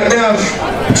look like they have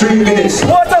 3 minutes.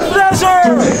 What a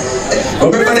pleasure!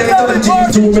 Remember them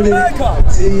 2 minutes.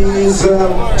 Cheese,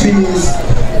 peas.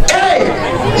 Hey!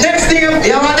 Next name!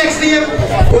 You have a next name?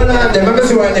 Hold on there, let me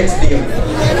see what next name.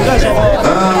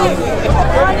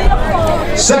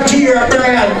 Shakira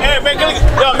Brian.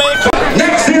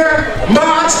 Next year,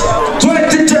 March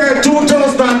 23rd,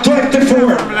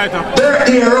 2024.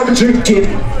 Birthday rum drinking.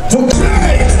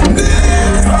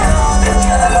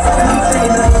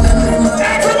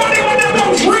 Everybody want to know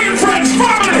real friends,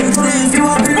 family.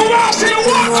 Who wants to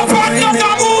walk up on them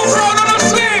that move round on the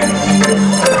sleep?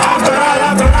 After all.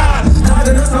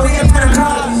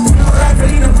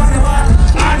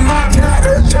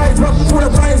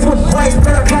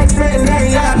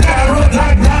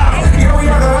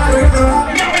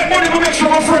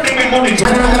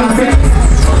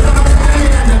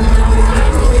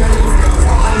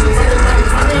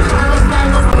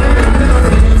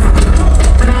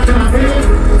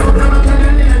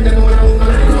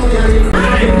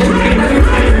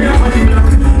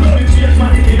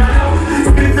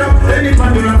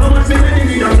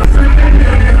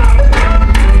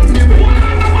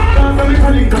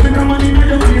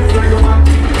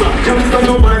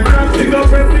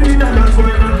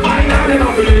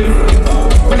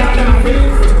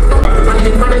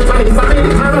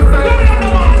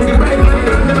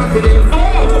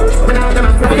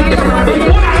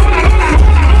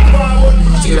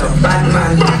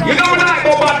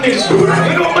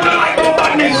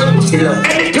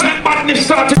 Anytime badness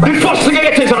started, the first thing you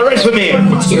get is a resume.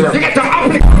 You get to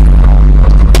apply.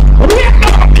 Wake them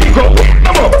up, Nico. Wake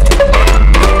them up.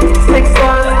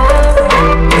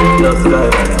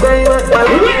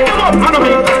 Wake them up,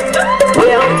 Anami.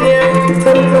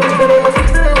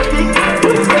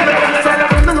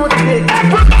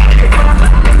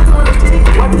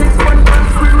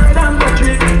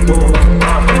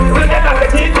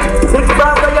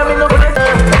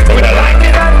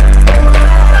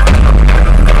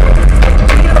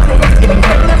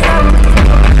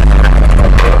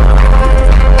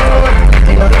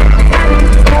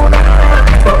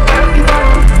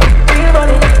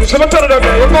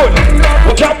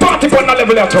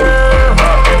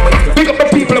 Big up the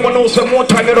people who know some more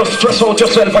time you don't stress out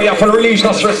yourself and you have to release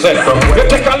that stress. You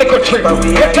take a little trip,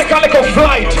 you take a little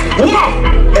flight. Wow!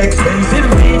 Expensive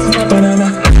beats, Panama.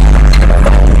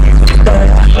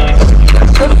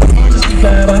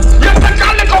 You take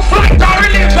a little flight and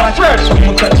release that stress.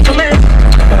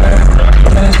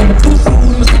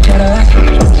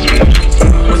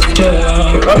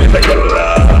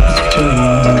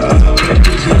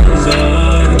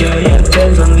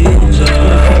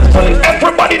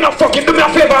 Everybody not fucking do me a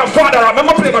favor and father up.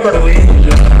 I'ma play my brother.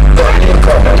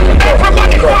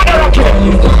 Everybody father up.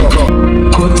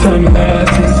 Good time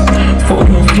passes, for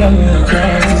no girl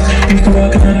crisis. If you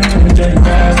walk on it, you drive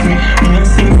past me. You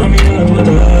sing for me, I want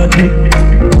to hurt me.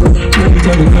 Every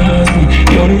time you pass me,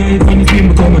 you only hate when you see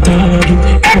me come and talk you.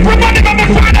 Everybody got me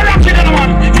father up, you know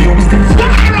one. You always think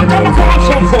father up, come and have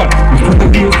some fun.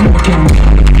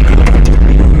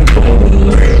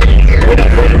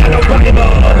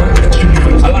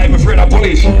 I like my friend of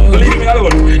police. Leave me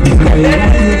alone.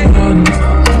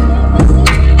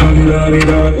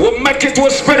 We'll make it,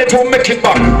 we'll spread it, we'll make it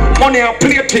back. Money and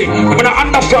plating. I'm gonna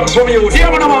understand some of you. Yeah,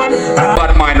 man.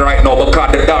 Bad mind right now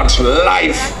because the dance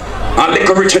live. And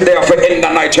little Richard there for end the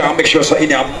night and make sure so in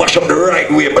here mash up the right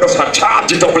way, but just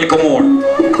charge it up a little more.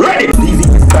 Ready?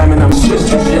 This time and I'm just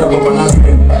it's over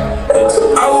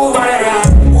there.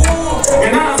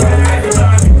 And I'm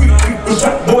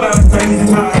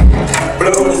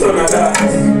blow the sun at that.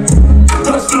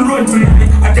 Touch the road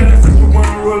tonight. I gotta set you one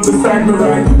roll beside me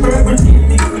right. Everything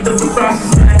needs with the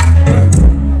fast.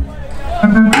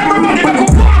 Everybody go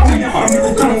party now.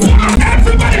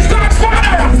 Everybody start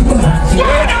fire.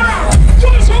 Fire. Do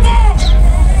some more.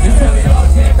 You tell me all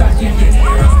that I can't get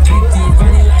near.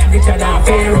 Vanilla like Richard and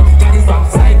Pharaoh. Got this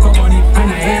backside for money and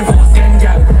I ain't for skin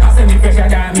girl. I send me pressure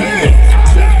than me.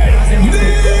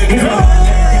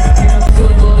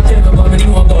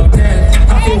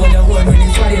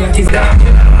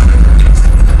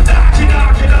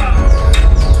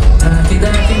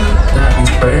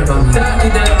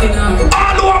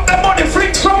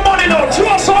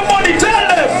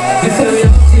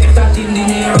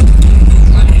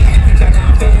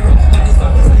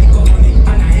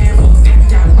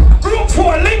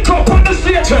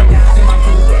 Attention.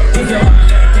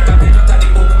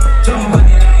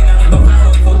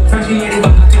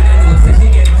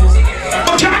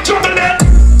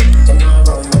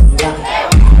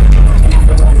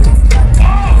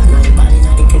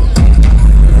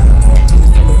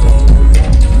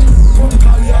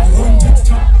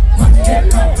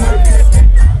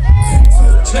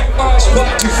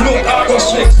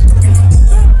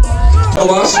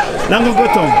 Lango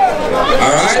bottom.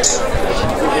 All right.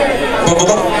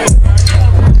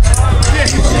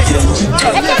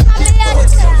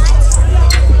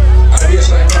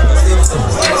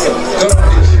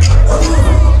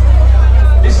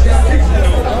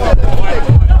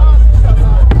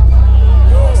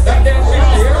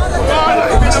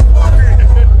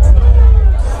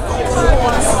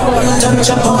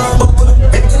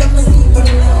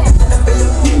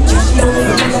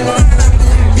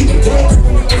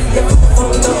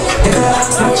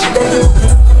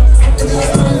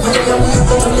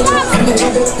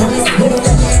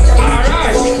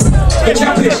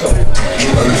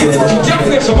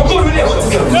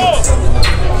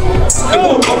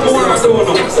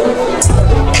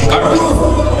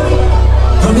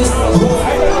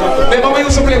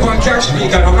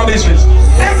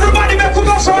 Everybody make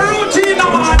up some routine now,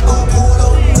 man.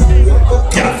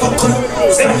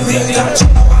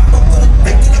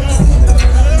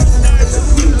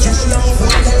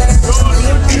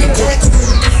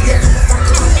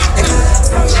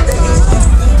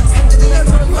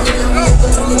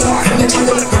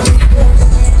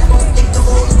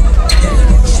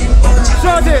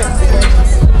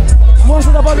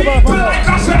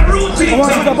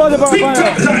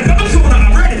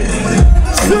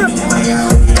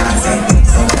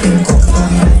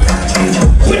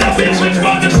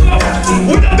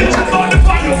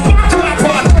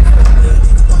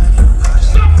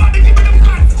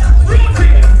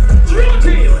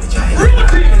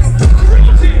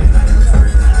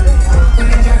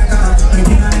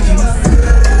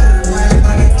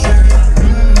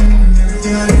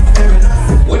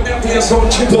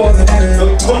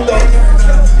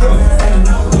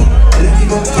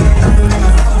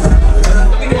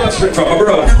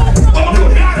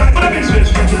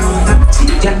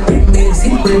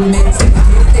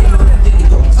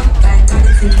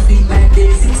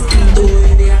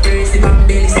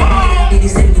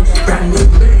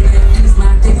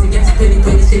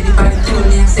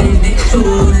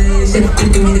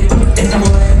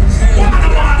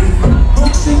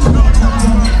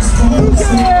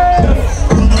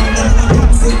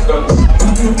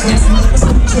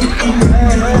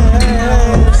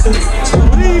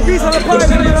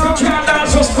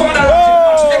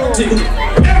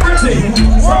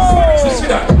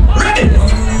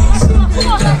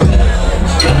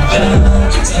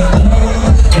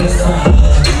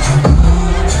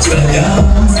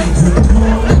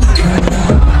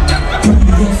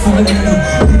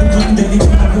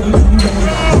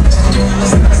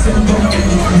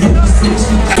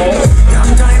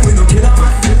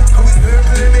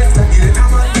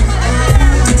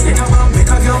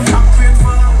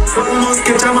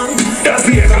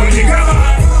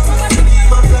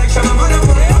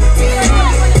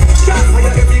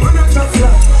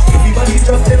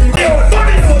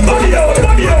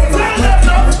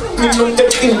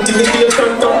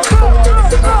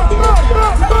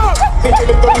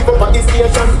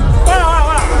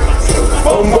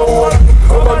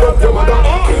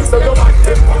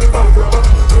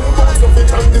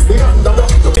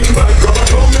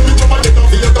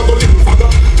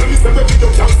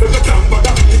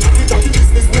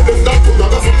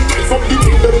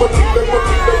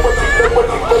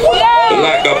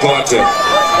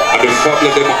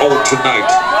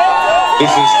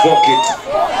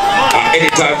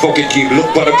 Keep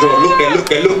look for the girl, look there,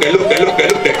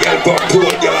 girl pop pool,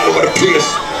 girl all over the place.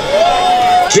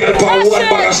 Girl pop one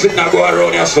bag of slip now go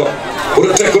around here so. We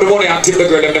don't take all the money and tip the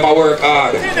girl them a work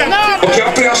hard. Okay, I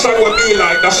play a song with me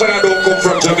like that song I don't come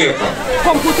from Jamaica.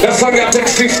 That song I take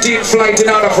 15 flights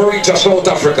in order for reach South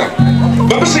Africa.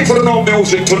 Let me sing for the no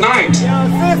music tonight.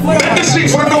 Let me sing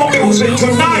for the no music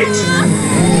tonight.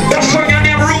 That song I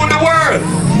never ruin the world.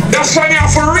 That song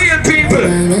I for real people.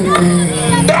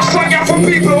 That song I for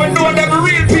people who know them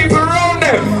real people around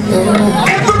them.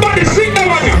 Everybody sing that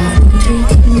one.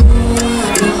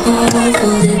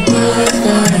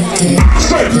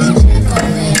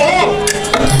 Oh!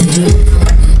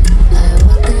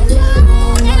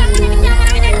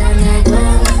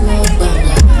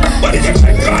 What did you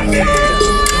say? God damn!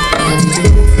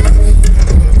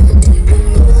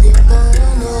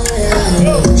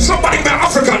 Somebody give me an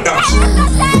African dance.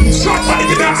 Somebody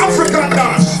give me an African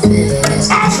dance.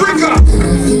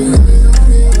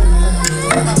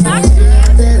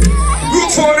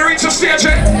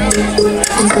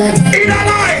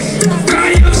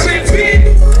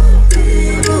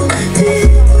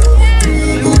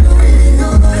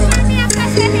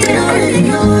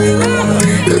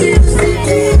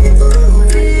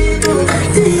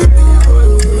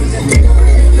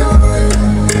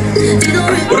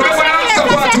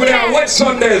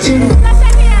 Sundays. For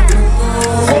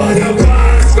the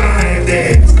past 5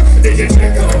 days, did you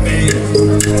check on me?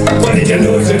 What did you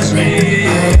notice me?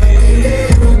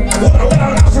 What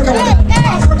about Africa?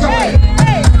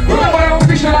 Remember our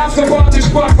official after party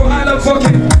spot for Island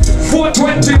fucking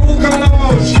 420 who can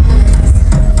out.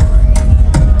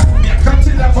 Yeah,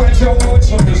 continue that for your own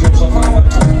Sundays. So forward.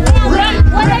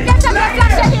 When I get to the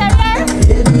flash here,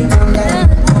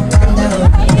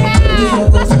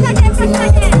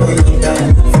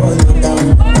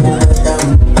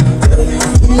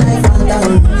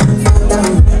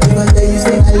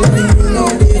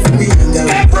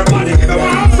 Everybody give them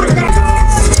Africa!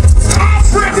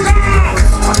 Africa!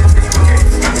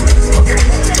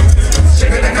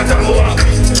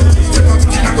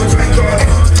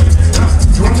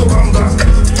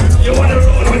 You wanna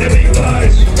roll with the big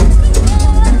boys?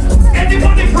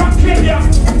 Anybody from Kenya,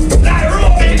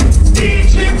 Nairobi,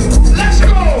 Egypt, let's go!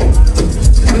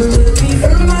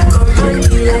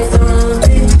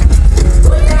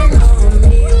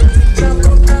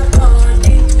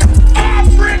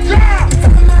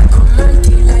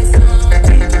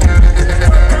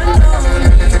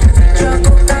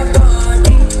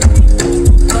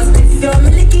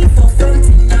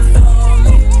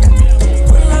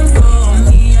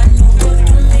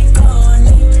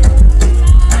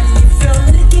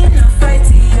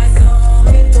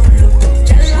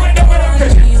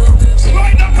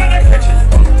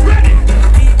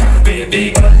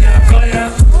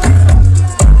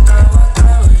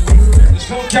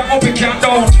 Can't up and can't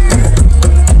down.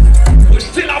 We're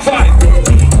still a vibe.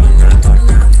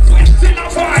 We're still a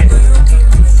vibe.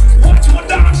 Watch my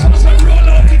dancers and roll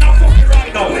out in a fucking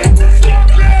right now.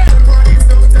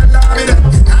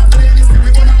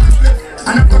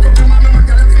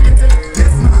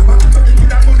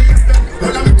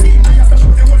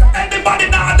 Anybody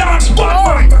now dance? One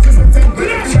boy.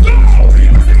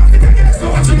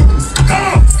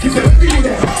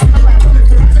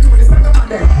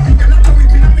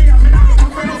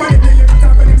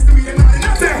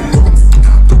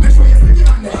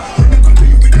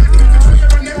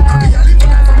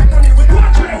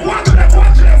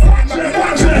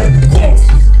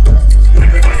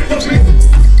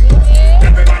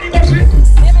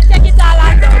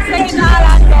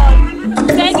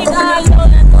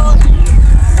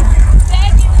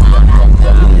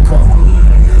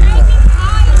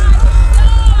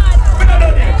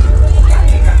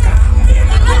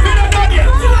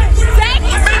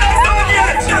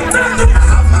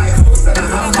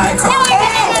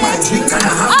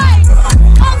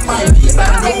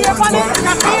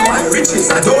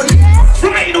 Let's go.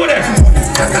 Flying over there.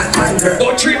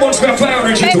 About 3 months for a fire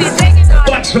and shit.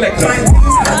 Black selector.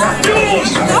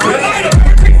 Use.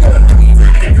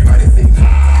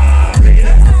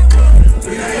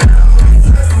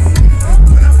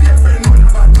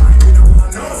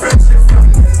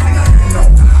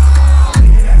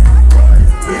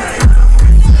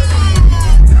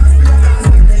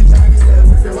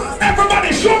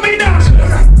 Everybody show me dance.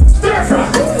 Stir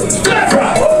fry. Stir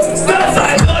fry. Stir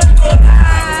fry.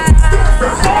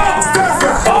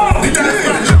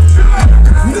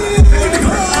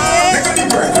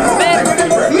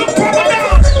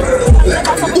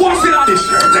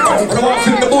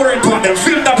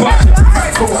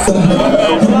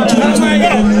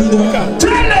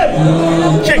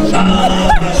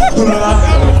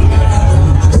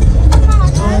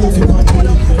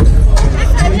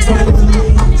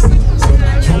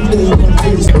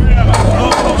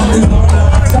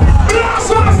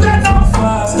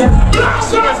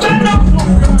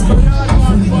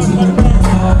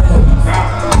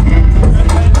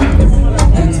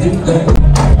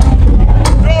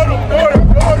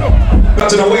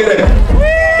 To the way there.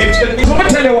 He's gonna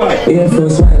tell you why. Air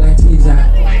Force white like teaser.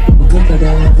 Quicker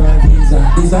than a visa.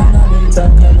 These are not in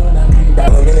time, I know that we die.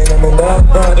 I'm in my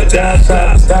back, but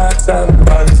start,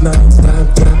 bands now, start.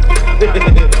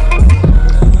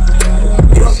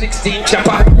 16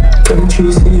 chopper.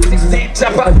 16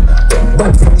 chopper.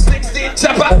 16 chopper. 16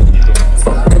 chopper.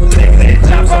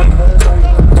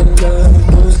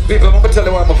 People, I'm gonna tell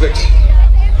you why I'm vexed.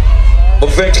 I'm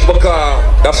vexed because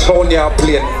that sound you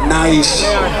play nice.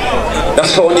 That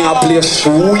sound you play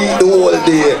sweet the whole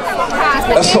day.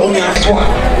 That sound you swat.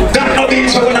 That no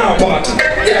means we're now part.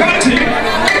 Continue.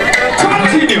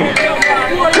 Continue.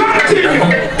 Continue.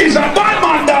 It's a bad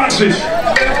man dances.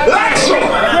 Like so.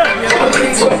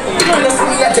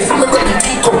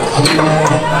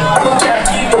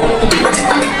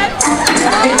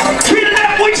 Kill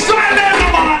them with style there,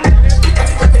 man.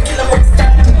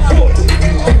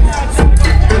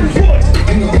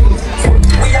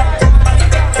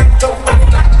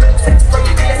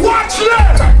 Watch that!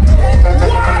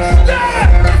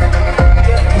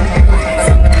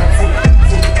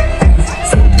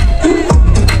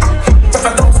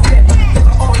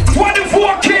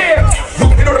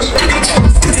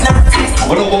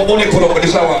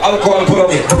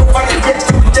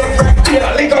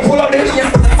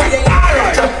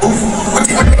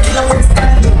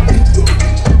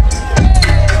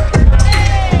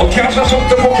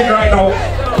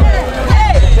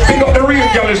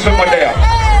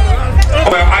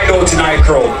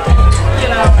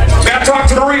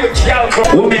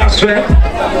 What me I say?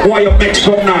 Why you make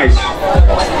so nice?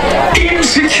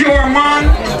 Insecure man,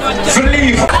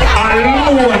 leave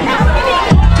alone.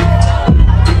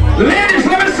 Ladies,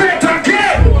 let me say it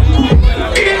again.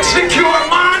 Insecure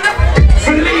man,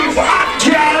 leave a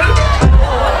girl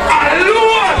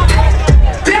alone.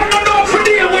 They don't know for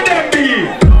deal with them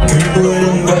be.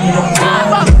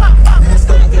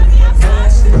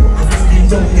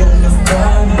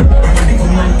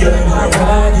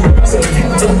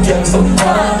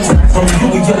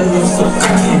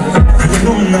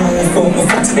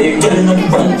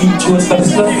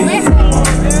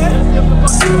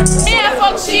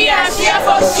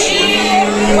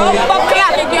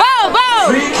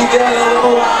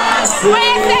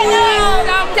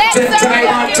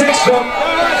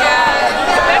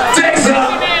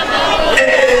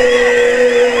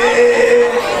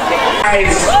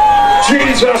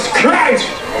 Jesus Christ!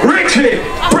 Richie!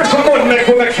 Press a button, make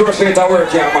sure it's a work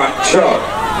here, man.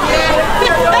 Sure.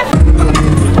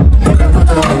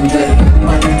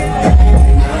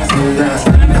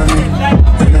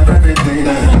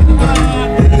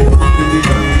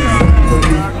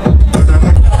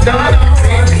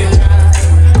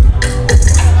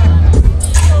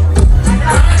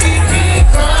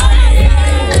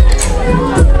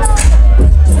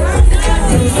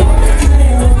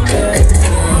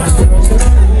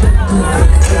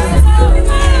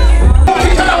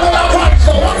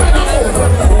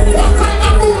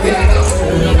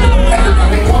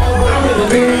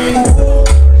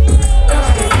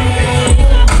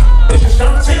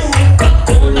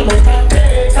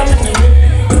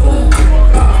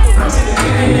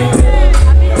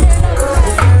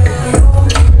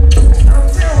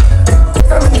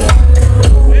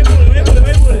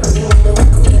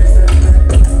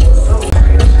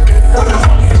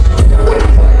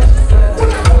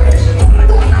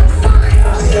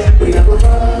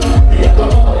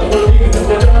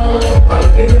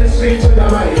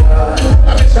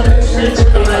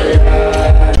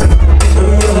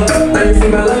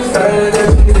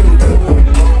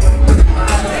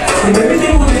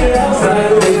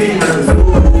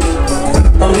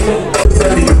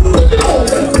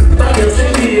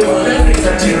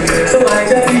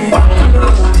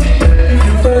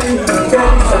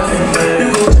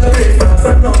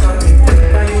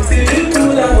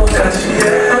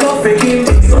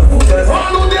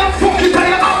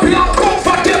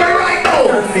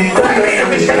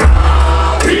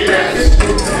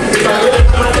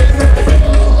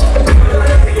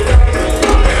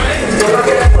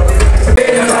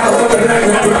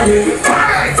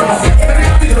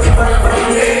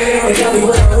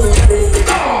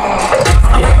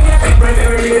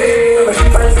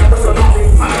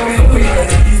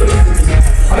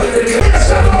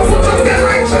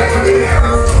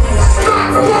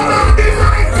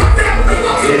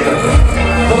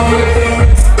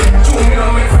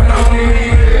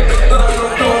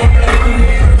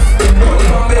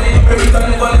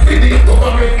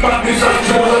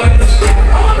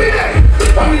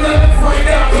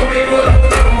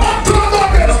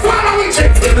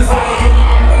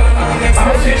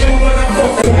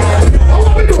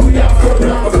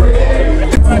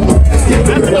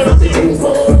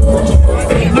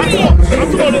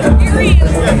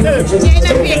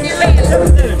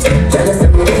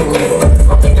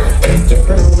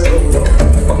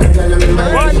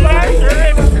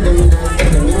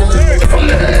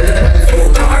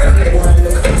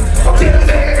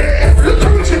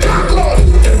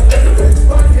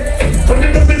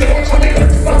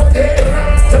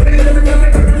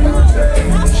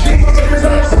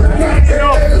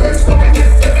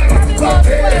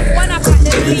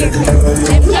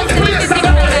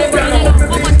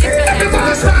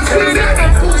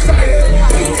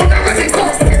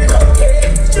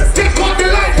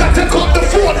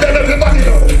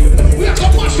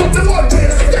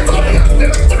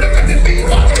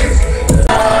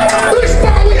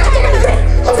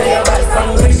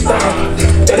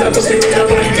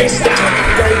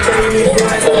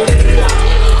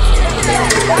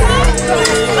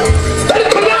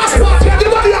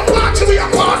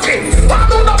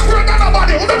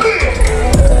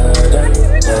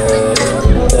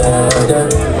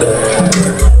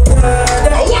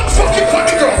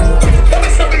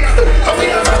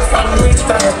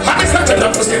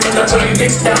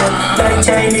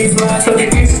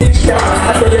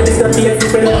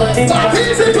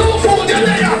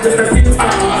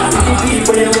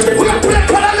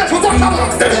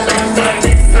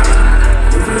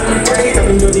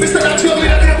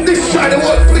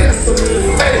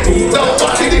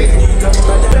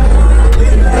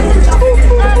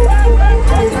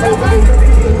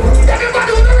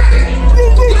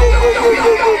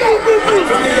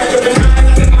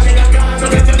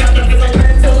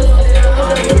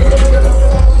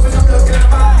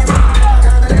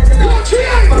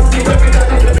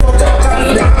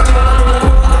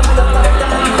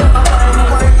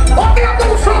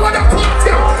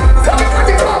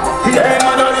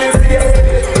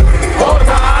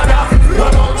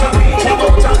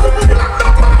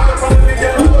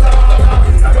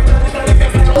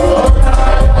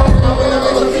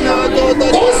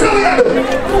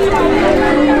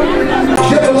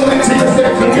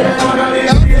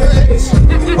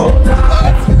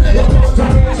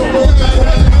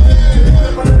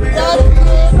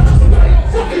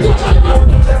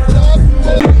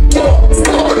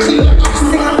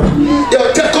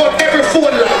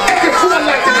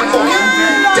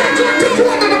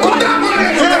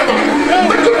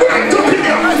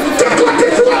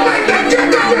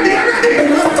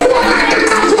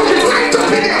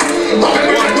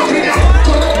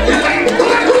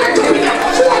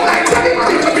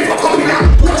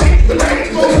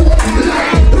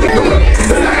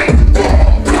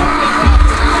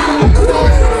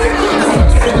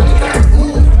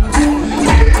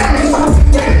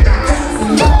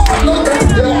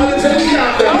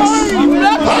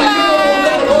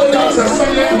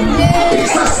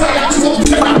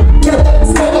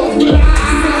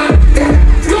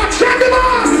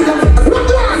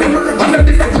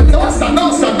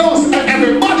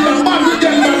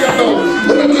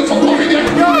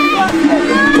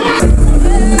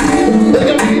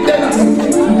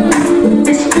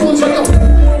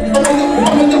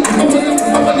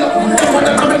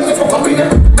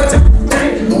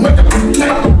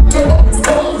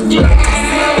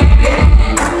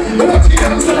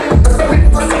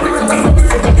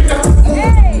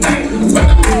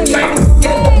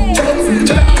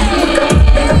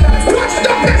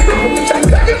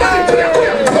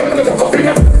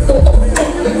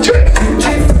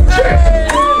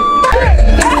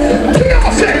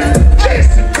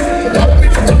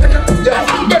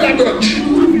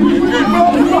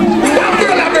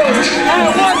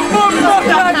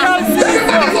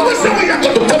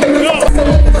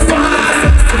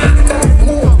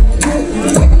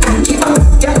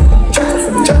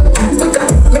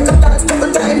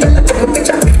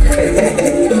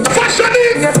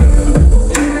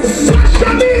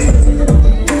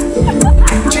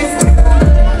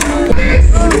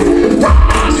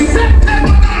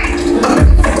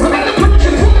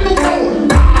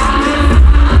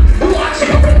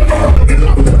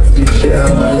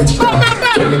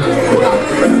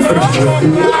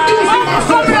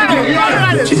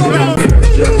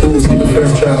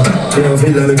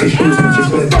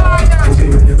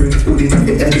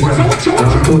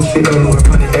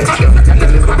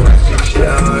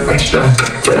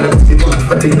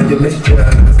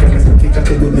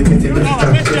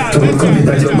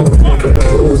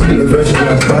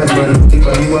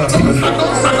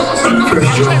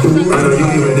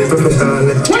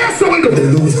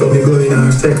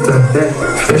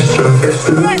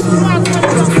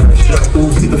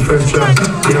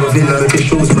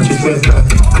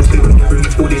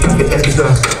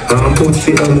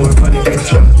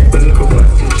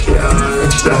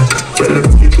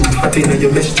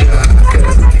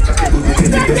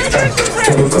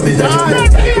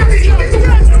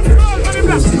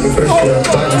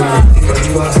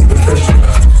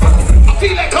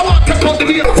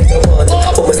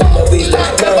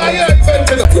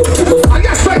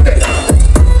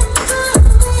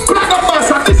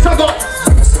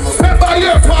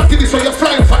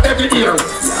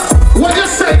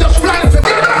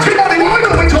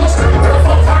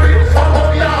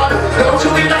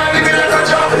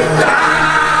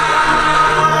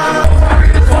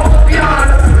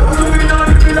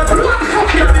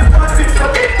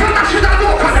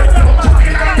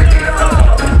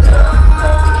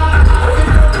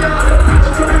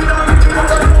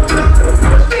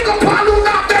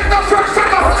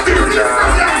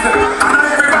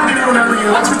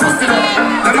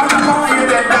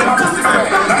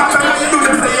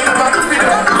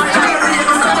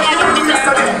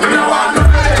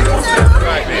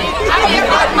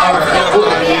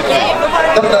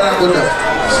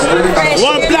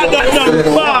 One black dot number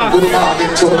 5. Alright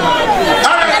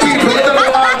people, you don't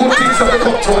know how good things have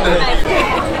come to them.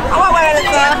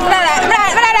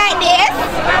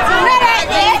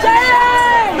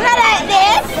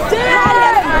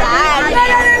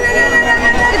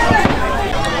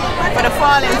 For the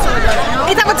falling soldiers, you know?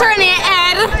 It's a turn your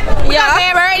head.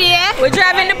 Yeah. We're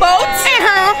driving the boat. It's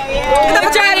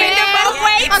driving the boat.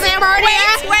 Wait. It's a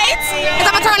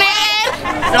turn your head.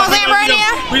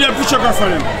 We need a pictographer for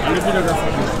him. And the videographer.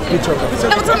 Pictographer.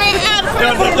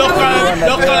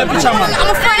 Don't call him picture man. I'm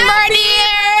a friend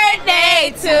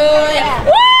birthday to you.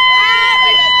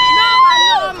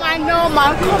 No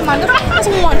man, come on. That's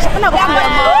one shot. I'm not going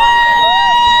to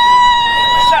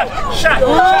Shot.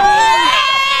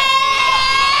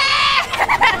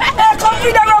 come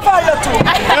feed the rubber too.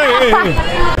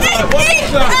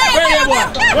 Where boy?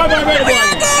 One boy.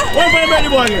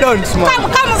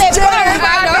 Come,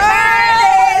 baby.